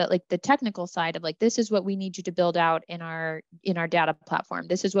need, the technical side of, like, this is what we need you to build out in our data platform.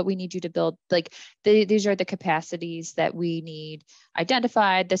 This is what we need you to build. Like, these are the capacities that we need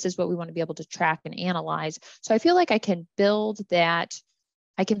identified. This is what we want to be able to track and analyze. So I feel like I can build that.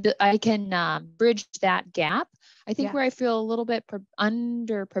 I can bridge that gap. I think where I feel a little bit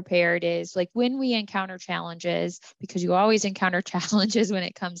underprepared is, like, when we encounter challenges, because you always encounter challenges when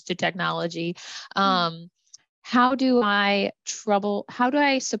it comes to technology. How do I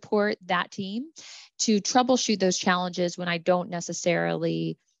support that team to troubleshoot those challenges when I don't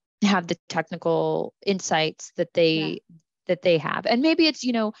necessarily have the technical insights that they have? And maybe it's,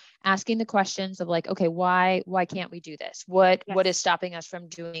 asking the questions of, like, okay, why can't we do this? What is stopping us from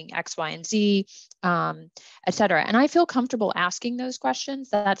doing X, Y, and Z, et cetera. And I feel comfortable asking those questions.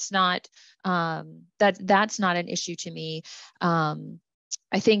 That's not that's not an issue to me.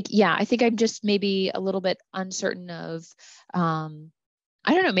 I think I'm just maybe a little bit uncertain of, I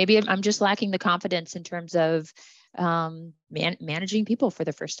don't know, maybe I'm just lacking the confidence in terms of managing people for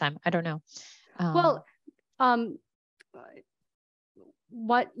the first time. I don't know. Well,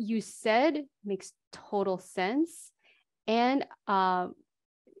 what you said makes total sense. And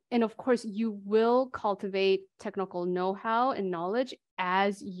of course, you will cultivate technical know-how and knowledge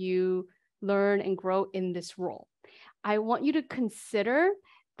as you learn and grow in this role. I want you to consider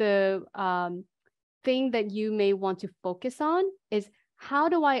the thing that you may want to focus on is, how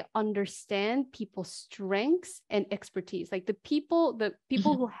do I understand people's strengths and expertise? Like, the people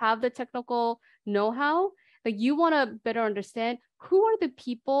who have the technical know-how, like, you want to better understand who are the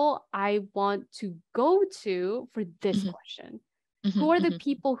people I want to go to for this question. Who are the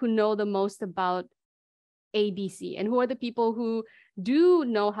people who know the most about ABC, and who are the people who do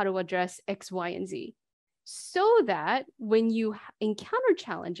know how to address X, Y, and Z? So that when you encounter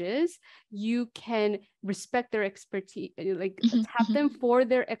challenges, you can respect their expertise, like tap them for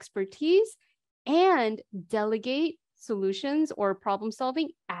their expertise, and delegate solutions or problem solving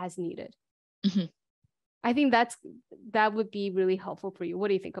as needed. I think that would be really helpful for you. What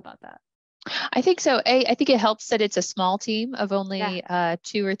do you think about that? I think so. I think it helps that it's a small team of only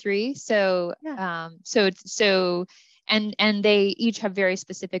 2 or 3. So and they each have very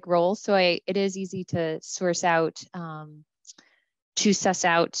specific roles. So it is easy to source out, to suss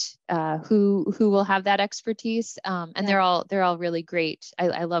out who will have that expertise. And they're all really great.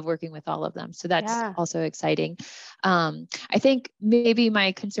 I love working with all of them. So that's also exciting. I think maybe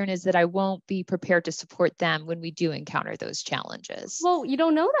my concern is that I won't be prepared to support them when we do encounter those challenges. Well, you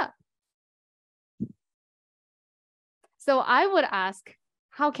don't know that. So I would ask,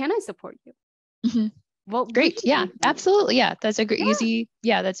 how can I support you? Well, great. Yeah, absolutely. Yeah, that's a great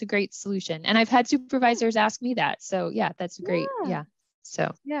that's a great solution. And I've had supervisors ask me that. So yeah, that's great.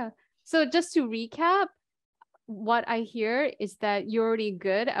 So just to recap, what I hear is that you're already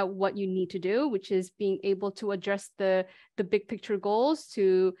good at what you need to do, which is being able to address the big picture goals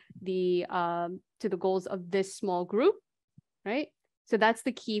to the goals of this small group, right? So that's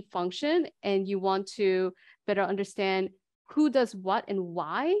the key function, and you want to better understand who does what and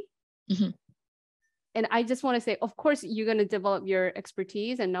why. And I just want to say, of course, you're going to develop your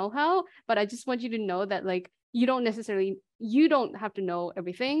expertise and know-how, but I just want you to know that, like, you don't have to know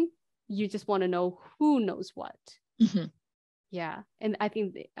everything. You just want to know who knows what. Yeah. And I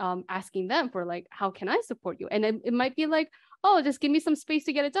think asking them for, like, how can I support you? And it might be like, oh, just give me some space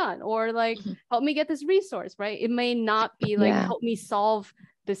to get it done, or like, help me get this resource, right? It may not be like, help me solve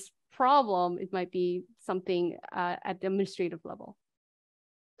this problem. It might be something at the administrative level.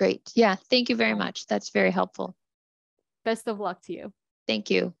 Great. Yeah. Thank you very much. That's very helpful. Best of luck to you. Thank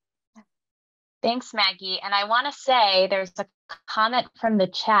you. Thanks, Maggie. And I want to say there's a comment from the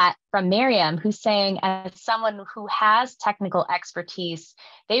chat from Miriam, who's saying, as someone who has technical expertise,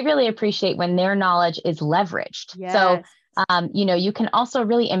 they really appreciate when their knowledge is leveraged. Yes. So, you know, you can also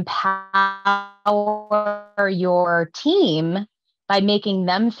really empower your team by making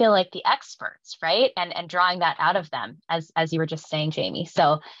them feel like the experts, right? And drawing that out of them, as you were just saying, Jamie.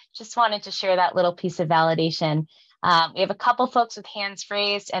 So just wanted to share that little piece of validation. We have a couple folks with hands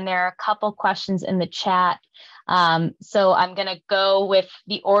raised, and there are a couple questions in the chat. So I'm going to go with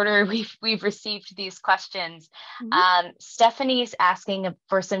the order we've received these questions. Stephanie's asking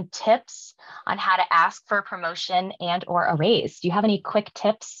for some tips on how to ask for a promotion and or a raise. Do you have any quick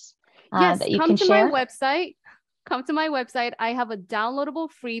tips that you can share? Come to my website. I have a downloadable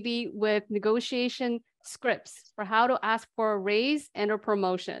freebie with negotiation scripts for how to ask for a raise and a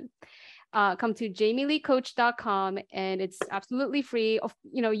promotion. Come to jamieleecoach.com, and it's absolutely free.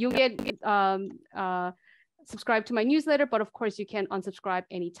 You know, you get subscribe to my newsletter, but of course you can unsubscribe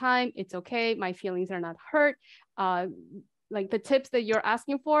anytime. It's okay. My feelings are not hurt. Like the tips that you're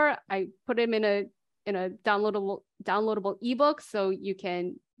asking for, I put them in a downloadable ebook, so you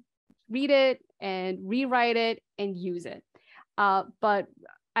can read it and rewrite it and use it. But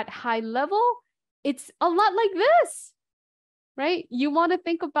at high level, it's a lot like this, right? You want to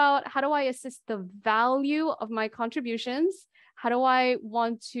think about, how do I assess the value of my contributions? How do I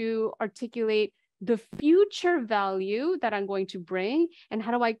want to articulate the future value that I'm going to bring? And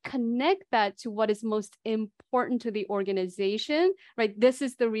how do I connect that to what is most important to the organization, right? This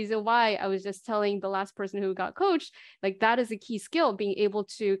is the reason why I was just telling the last person who got coached, like that is a key skill, being able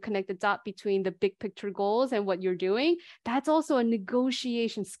to connect the dot between the big picture goals and what you're doing. That's also a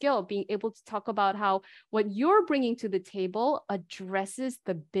negotiation skill, being able to talk about how what you're bringing to the table addresses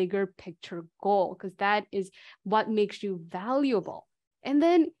the bigger picture goal, because that is what makes you valuable. And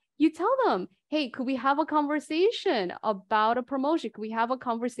then you tell them, hey, could we have a conversation about a promotion? Could we have a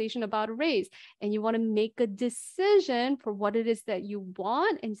conversation about a raise? And you want to make a decision for what it is that you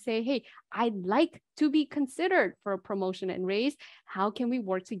want and say, hey, I'd like to be considered for a promotion and raise. How can we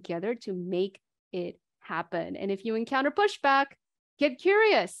work together to make it happen? And if you encounter pushback, get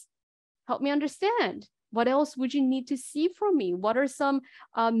curious. Help me understand. What else would you need to see from me? What are some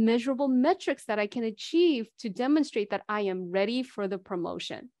measurable metrics that I can achieve to demonstrate that I am ready for the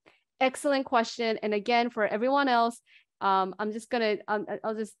promotion? Excellent question. And again, for everyone else, I'm just gonna,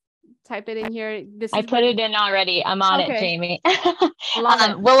 I'll just type it in here. I put it in already. I'm on it, Jamie. Love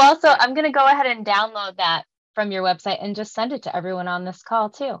it. We'll also, I'm gonna go ahead and download that from your website and just send it to everyone on this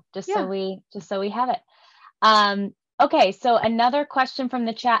call too, just so we have it. Okay, so another question from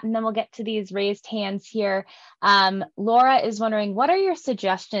the chat, and then we'll get to these raised hands here. Laura is wondering, what are your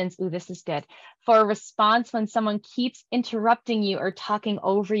suggestions? Ooh, this is good. For a response when someone keeps interrupting you or talking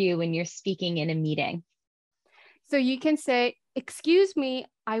over you when you're speaking in a meeting? So you can say, excuse me,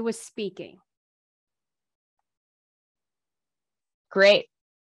 I was speaking. Great.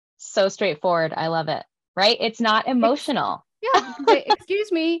 So straightforward. I love it. Right? It's not emotional. You can say,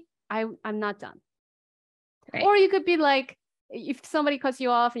 excuse me, I'm not done. Right. Or you could be like, if somebody cuts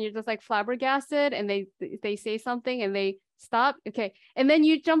you off and you're just like flabbergasted and they say something and they stop, okay. And then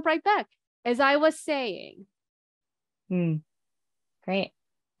you jump right back. As I was saying. Great. I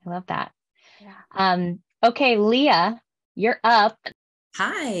love that. Yeah. Okay, Leah, you're up.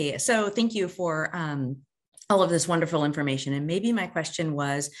 Hi. So thank you for all of this wonderful information. And maybe my question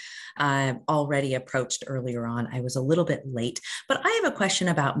was already approached earlier on. I was a little bit late, but I have a question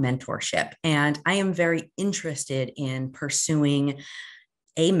about mentorship, and I am very interested in pursuing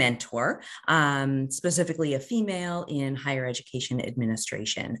a mentor, specifically a female in higher education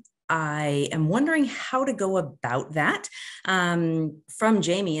administration. I am wondering how to go about that from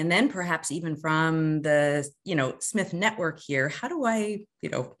Jamie, and then perhaps even from the, Smith network here. How do I,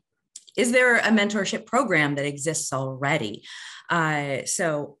 is there a mentorship program that exists already?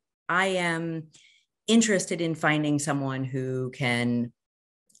 So I am interested in finding someone who can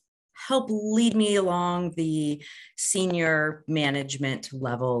help lead me along the senior management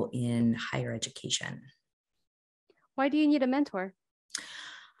level in higher education. Why do you need a mentor? I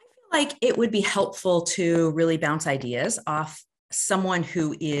feel like it would be helpful to really bounce ideas off someone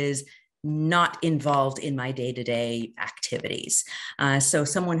who is not involved in my day-to-day activities. So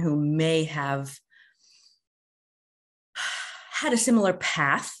someone who may have had a similar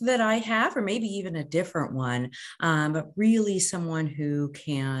path that I have, or maybe even a different one, but really someone who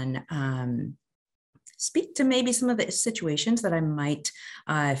can speak to maybe some of the situations that I might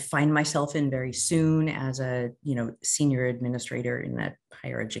find myself in very soon as a, senior administrator in that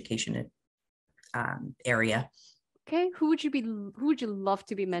higher education area. Okay, who would you love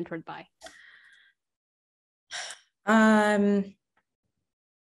to be mentored by?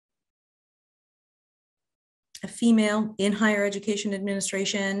 A female in higher education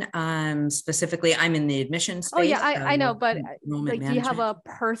administration. Specifically, I'm in the admissions space. Oh yeah, I know, but like, do you have a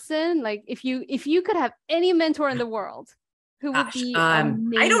person? Like, if you could have any mentor in the world, who would be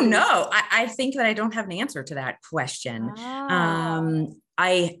amazing? I don't know. I think that I don't have an answer to that question.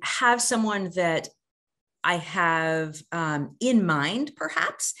 I have someone that I have in mind,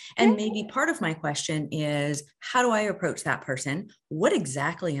 perhaps. And maybe part of my question is, how do I approach that person? What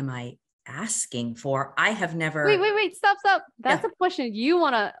exactly am I asking for? I have never. Wait, stop. That's a question you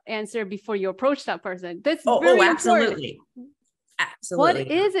want to answer before you approach that person. That's very absolutely. Important. Absolutely.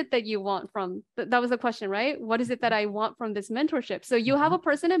 What is it that you want from, that was the question, right? What is it that I want from this mentorship? So you have a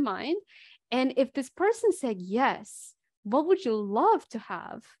person in mind. And if this person said yes, what would you love to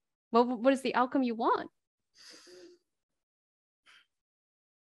have? What is the outcome you want?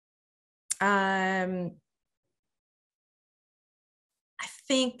 I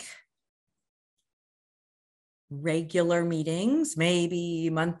think regular meetings, maybe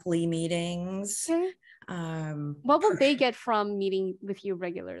monthly meetings. Okay. What will they get from meeting with you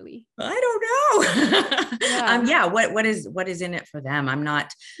regularly? I don't know. What is in it for them? I'm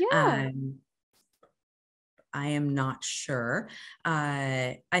not. I am not sure.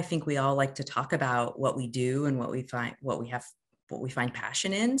 I think we all like to talk about what we do and what we find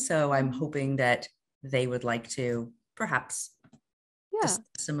passion in. So I'm hoping that they would like to perhaps discuss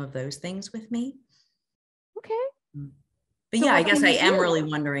some of those things with me. Okay. But so I guess I am really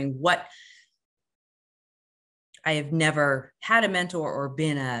wondering what. I have never had a mentor or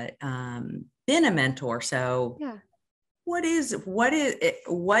been a mentor. So what are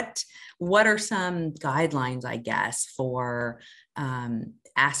some guidelines, I guess, for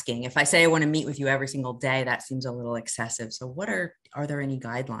asking? If I say I want to meet with you every single day, that seems a little excessive. So are there any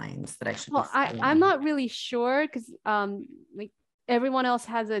guidelines that I should be following? I'm not really sure, because like everyone else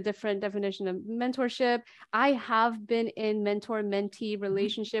has a different definition of mentorship. I have been in mentor-mentee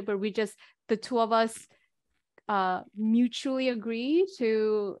relationship where the two of us mutually agree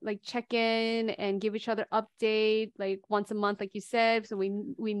to like check in and give each other update like once a month, like you said. So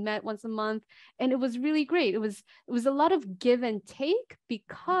we met once a month, and it was really great. It was a lot of give and take,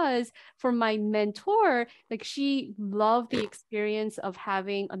 because for my mentor, like, she loved the experience of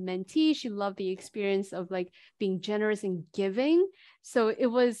having a mentee. She loved the experience of like being generous and giving. So it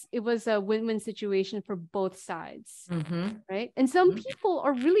was a win-win situation for both sides, right? And some people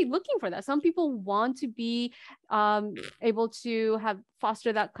are really looking for that. Some people want to be able to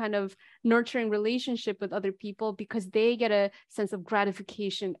foster that kind of nurturing relationship with other people, because they get a sense of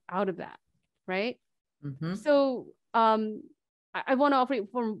gratification out of that, right? So I want to offer,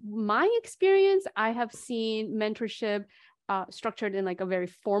 from my experience, I have seen mentorship structured in like a very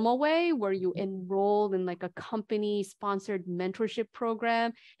formal way, where you enroll in like a company sponsored mentorship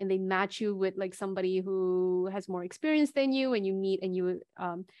program, and they match you with like somebody who has more experience than you, and you meet and you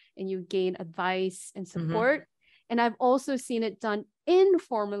gain advice and support. And I've also seen it done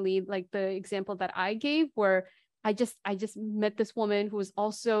informally, like the example that I gave, where I just met this woman who was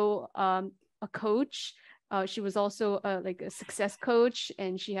also a coach. She was also like a success coach,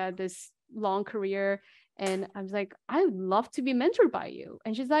 and she had this long career. And I was like, I'd love to be mentored by you.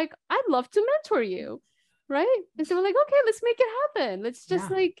 And she's like, I'd love to mentor you. Right. And so we're like, okay, let's make it happen. Let's just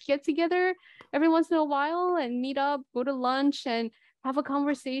like get together every once in a while and meet up, go to lunch and have a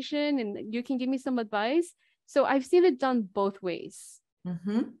conversation, and you can give me some advice. So I've seen it done both ways.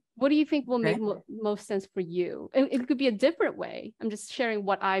 What do you think will make most sense for you? It could be a different way. I'm just sharing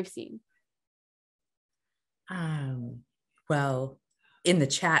what I've seen. Well, in the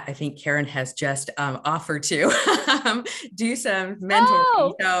chat, I think Karen has just offered to do some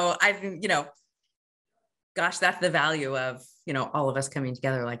mentoring. So I've, gosh, that's the value of, all of us coming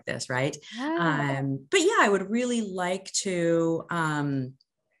together like this, right? But yeah, I would really like to,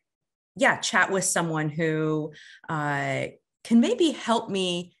 chat with someone who can maybe help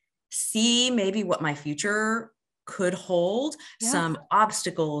me see maybe what my future could hold, some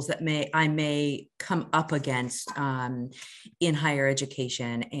obstacles that I may come up against in higher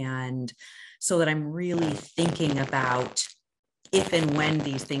education. And so that I'm really thinking about if and when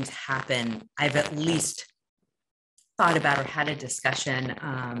these things happen, I've at least thought about or had a discussion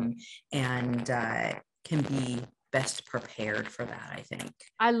and can be best prepared for that, I think.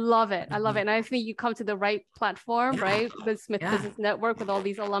 I love it. I love it. And I think you come to the right platform, right? The Smith Business Network with all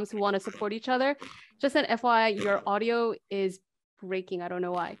these alums who want to support each other. Just an FYI, your audio is breaking. I don't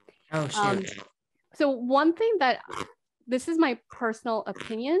know why. Oh, shoot. So one thing that, this is my personal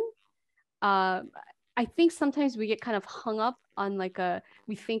opinion. I think sometimes we get kind of hung up on like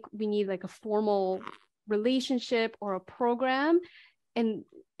we think we need like a formal relationship or a program. And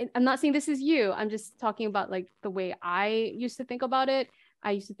I'm not saying this is you. I'm just talking about like the way I used to think about it.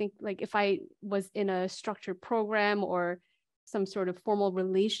 I used to think like if I was in a structured program or some sort of formal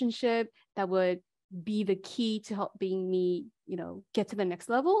relationship, that would be the key to helping me, get to the next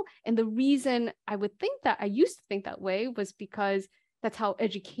level. And the reason I would think that, I used to think that way, was because that's how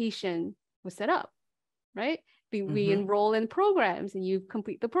education was set up, right? We enroll in programs and you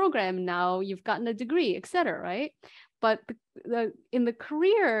complete the program. Now you've gotten a degree, et cetera, right? But in the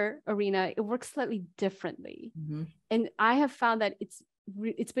career arena, it works slightly differently. And I have found that it's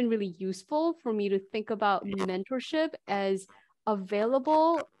been really useful for me to think about mentorship as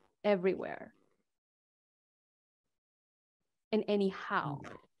available everywhere and anyhow.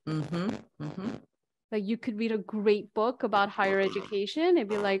 Like you could read a great book about higher education and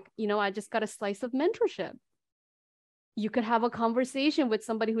be like, I just got a slice of mentorship. You could have a conversation with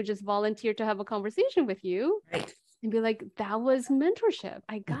somebody who just volunteered to have a conversation with you, right? And be like, that was mentorship.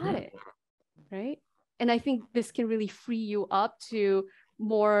 I got it, right? And I think this can really free you up to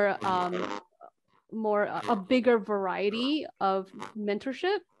a bigger variety of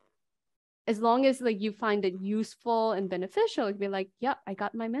mentorship. As long as like you find it useful and beneficial, you'd be like, yeah, I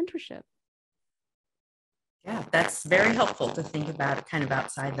got my mentorship. Yeah, that's very helpful to think about kind of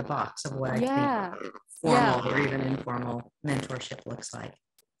outside the box of what I think formal or even informal mentorship looks like.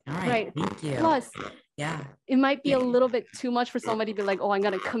 All right. Thank you. Plus, it might be a little bit too much for somebody to be like, oh, I'm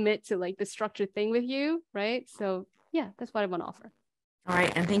going to commit to like the structured thing with you, right? So yeah, that's what I want to offer. All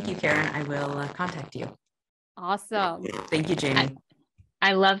right. And thank you, Karen. I will contact you. Awesome. Thank you, Jamie.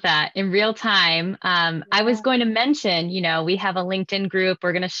 I love that. In real time. I was going to mention, we have a LinkedIn group.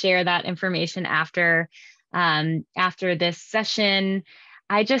 We're going to share that information after this session.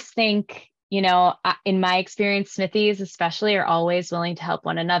 I just think, in my experience, Smithies especially are always willing to help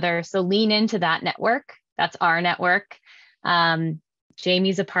one another. So lean into that network. That's our network.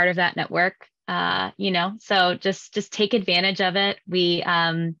 Jamie's a part of that network, so just take advantage of it. We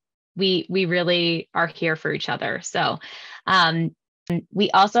really are here for each other. So,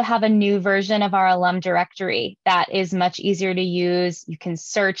 we also have a new version of our alum directory that is much easier to use. You can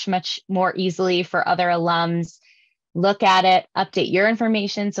search much more easily for other alums, look at it, update your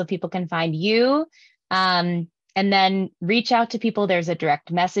information so people can find you, and then reach out to people. There's a direct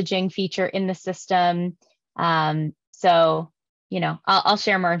messaging feature in the system. So, I'll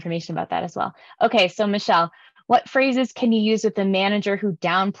share more information about that as well. Okay, so Michelle, what phrases can you use with a manager who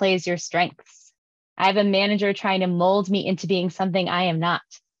downplays your strengths? I have a manager trying to mold me into being something I am not.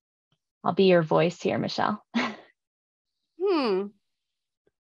 I'll be your voice here, Michelle. Well,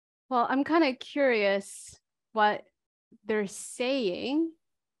 I'm kind of curious what they're saying,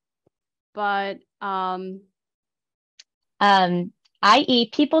 but i.e.,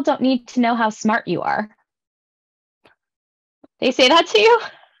 people don't need to know how smart you are. They say that to you?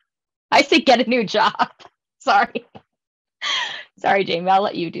 I say get a new job. Sorry, Jamie, I'll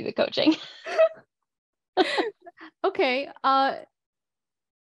let you do the coaching. Okay. I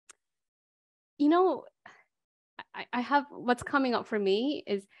have, what's coming up for me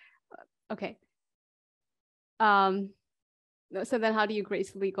is, okay. So then how do you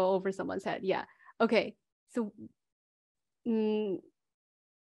gracefully go over someone's head? Yeah. Okay. So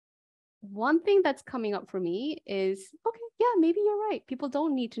one thing that's coming up for me is, okay, yeah, maybe you're right. People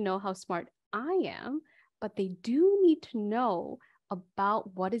don't need to know how smart I am, but they do need to know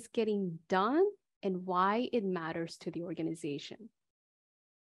about what is getting done and why it matters to the organization.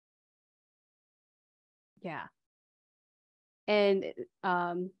 Yeah. And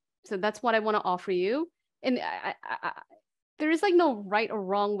so that's what I want to offer you. And there is like no right or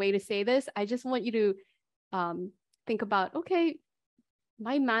wrong way to say this. I just want you to think about, okay,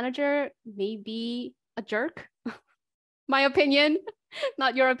 my manager may be a jerk, my opinion,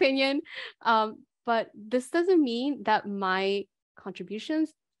 not your opinion. But this doesn't mean that my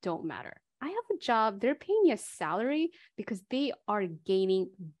contributions don't matter. I have a job, they're paying me a salary because they are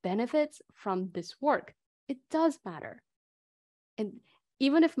gaining benefits from this work. It does matter. And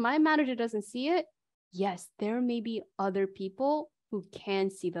even if my manager doesn't see it, yes, there may be other people who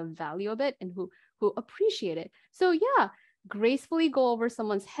can see the value of it and who appreciate it. So yeah, gracefully go over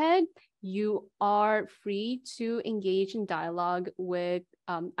someone's head, you are free to engage in dialogue with,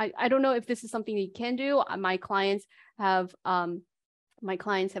 I don't know if this is something that you can do. My clients have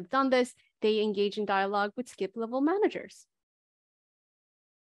done this. They engage in dialogue with skip level managers.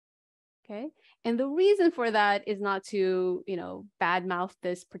 Okay. And the reason for that is not to, badmouth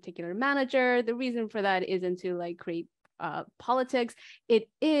this particular manager. The reason for that isn't to like create politics. It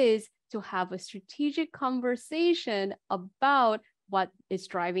is to have a strategic conversation about what is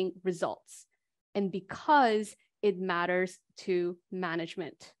driving results. And because it matters to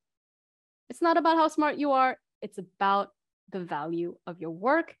management. It's not about how smart you are. It's about the value of your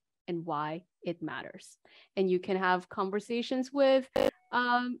work and why it matters. And you can have conversations with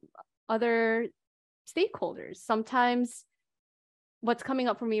other stakeholders. Sometimes what's coming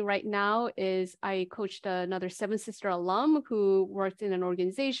up for me right now is I coached another Seven Sister alum who worked in an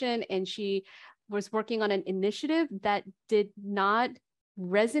organization, and she was working on an initiative that did not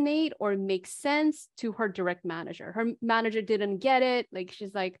resonate or make sense to her direct manager. Her manager didn't get it. Like,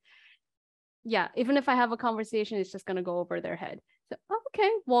 she's like, yeah, even if I have a conversation, it's just going to go over their head. So, okay,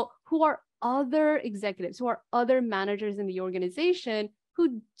 well, who are other executives, who are other managers in the organization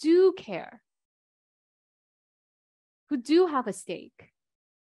who do care, who do have a stake?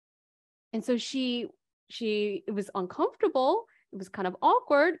 And so it was uncomfortable. It was kind of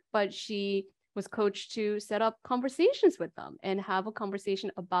awkward, but she was coached to set up conversations with them and have a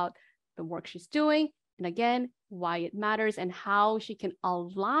conversation about the work she's doing. And again, why it matters and how she can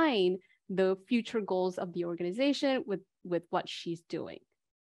align the future goals of the organization with what she's doing.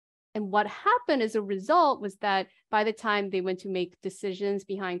 And what happened as a result was that by the time they went to make decisions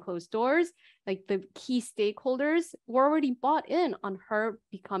behind closed doors, like the key stakeholders were already bought in on her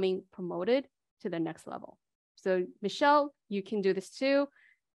becoming promoted to the next level. So Michelle, you can do this too.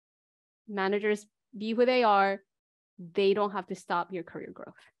 Managers, be who they are. They don't have to stop your career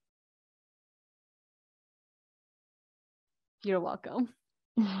growth. You're welcome.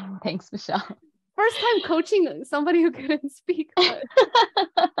 Thanks, Michelle. First time coaching somebody who couldn't speak. But...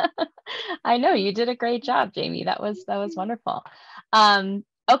 I know you did a great job, Jamie. That was wonderful.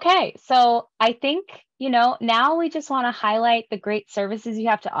 Okay, so I think, now we just want to highlight the great services you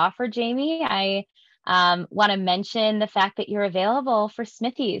have to offer, Jamie. I want to mention the fact that you're available for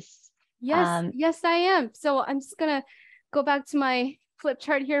Smithies. Yes, yes, I am. So I'm just going to go back to my flip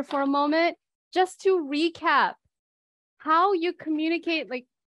chart here for a moment, just to recap how you communicate. Like,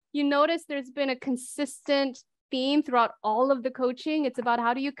 you notice there's been a consistent theme throughout all of the coaching. It's about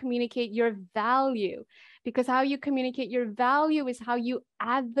how do you communicate your value, because how you communicate your value is how you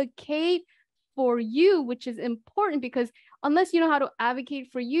advocate for you, which is important, because unless you know how to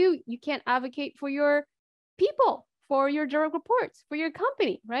advocate for you, you can't advocate for your people, for your direct reports, for your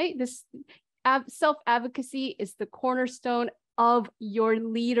company, right? This self-advocacy is the cornerstone of your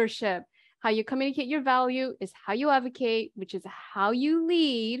leadership. How you communicate your value is how you advocate, which is how you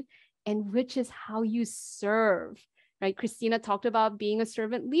lead, and which is how you serve, right? Christina talked about being a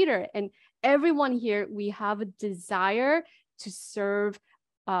servant leader, and everyone here, we have a desire to serve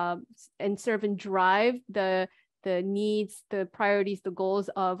and drive the needs, the priorities, the goals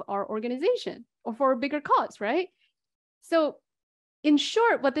of our organization or for a bigger cause, right? So in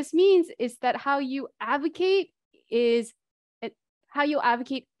short, what this means is that how you advocate is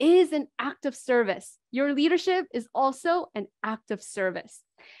an act of service. Your leadership is also an act of service.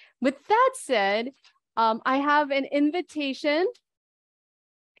 With that said, I have an invitation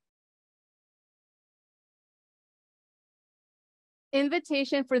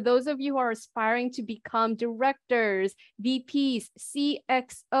for those of you who are aspiring to become directors, VPs,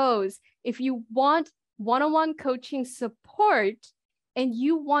 CXOs. If you want one-on-one coaching support and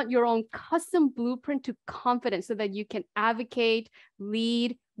you want your own custom blueprint to confidence so that you can advocate,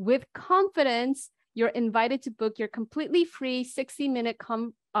 lead with confidence, you're invited to book your completely free 60-minute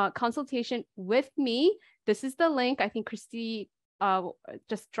consultation with me. This is the link. I think Christy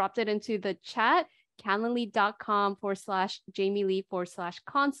just dropped it into the chat,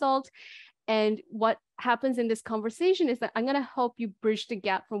 calendly.com/JamieLee/consult. And what happens in this conversation is that I'm going to help you bridge the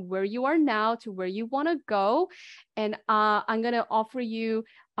gap from where you are now to where you want to go. And I'm going to offer you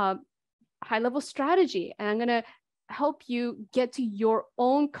high-level strategy, and I'm going to help you get to your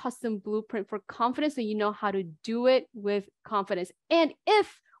own custom blueprint for confidence so you know how to do it with confidence. And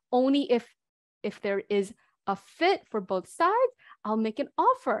only if there is a fit for both sides, I'll make an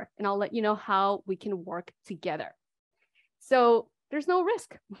offer and I'll let you know how we can work together. So there's no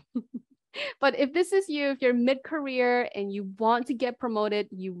risk. But if this is you, if you're mid-career and you want to get promoted,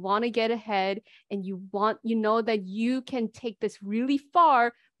 you want to get ahead, and you know that you can take this really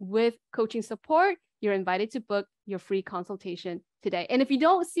far with coaching support, you're invited to book your free consultation today. And if you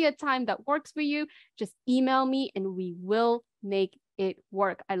don't see a time that works for you, just email me and we will make it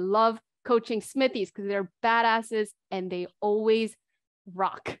work. I love coaching Smithies because they're badasses and they always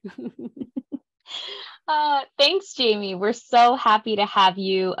rock. Thanks, Jamie. We're so happy to have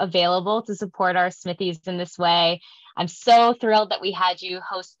you available to support our Smithies in this way. I'm so thrilled that we had you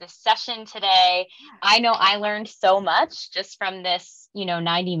host this session today. I know I learned so much just from this,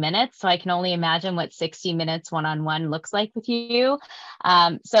 90 minutes. So I can only imagine what 60 minutes one-on-one looks like with you.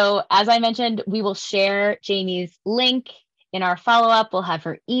 So as I mentioned, we will share Jamie's link in our follow-up. We'll have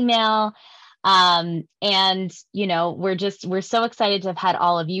her email. And we're so excited to have had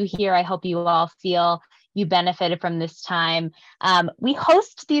all of you here. I hope you all feel you benefited from this time. We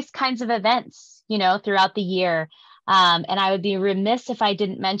host these kinds of events, throughout the year. And I would be remiss if I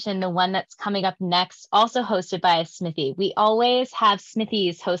didn't mention the one that's coming up next, also hosted by a Smithy. We always have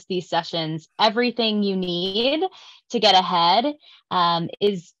Smithies host these sessions. Everything you need to get ahead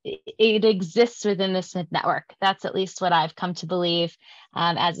it exists within the Smith Network. That's at least what I've come to believe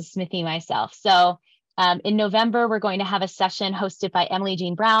as a Smithy myself. So in November, we're going to have a session hosted by Emily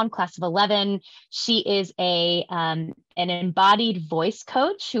Jean Brown, class of 11. She is an embodied voice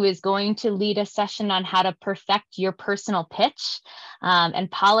coach who is going to lead a session on how to perfect your personal pitch and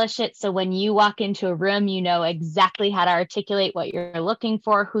polish it. So when you walk into a room, you know exactly how to articulate what you're looking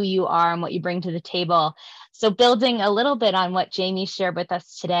for, who you are, and what you bring to the table. So building a little bit on what Jamie shared with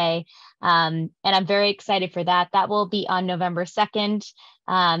us today. And I'm very excited for that. That will be on November 2nd.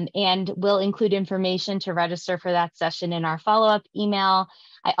 And we'll include information to register for that session in our follow-up email.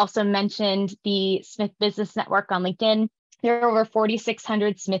 I also mentioned the Smith Business Network on LinkedIn. There are over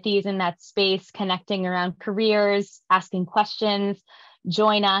 4,600 Smithies in that space connecting around careers, asking questions.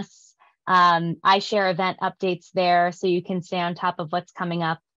 Join us. I share event updates there so you can stay on top of what's coming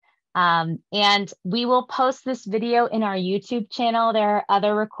up. And we will post this video in our YouTube channel. There are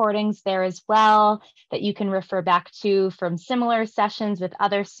other recordings there as well that you can refer back to from similar sessions with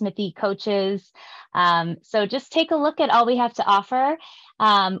other Smithy coaches. So just take a look at all we have to offer.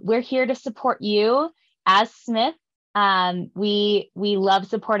 We're here to support you as Smith. We love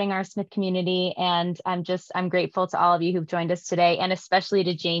supporting our Smith community, and I'm grateful to all of you who've joined us today, and especially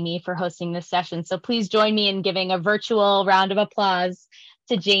to Jamie for hosting this session. So please join me in giving a virtual round of applause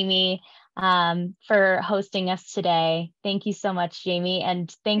to Jamie for hosting us today. Thank you so much, Jamie,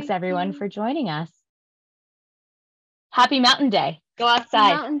 and thanks everyone for joining us. Happy Mountain Day. Go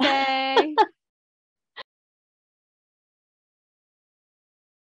outside. Mountain Day.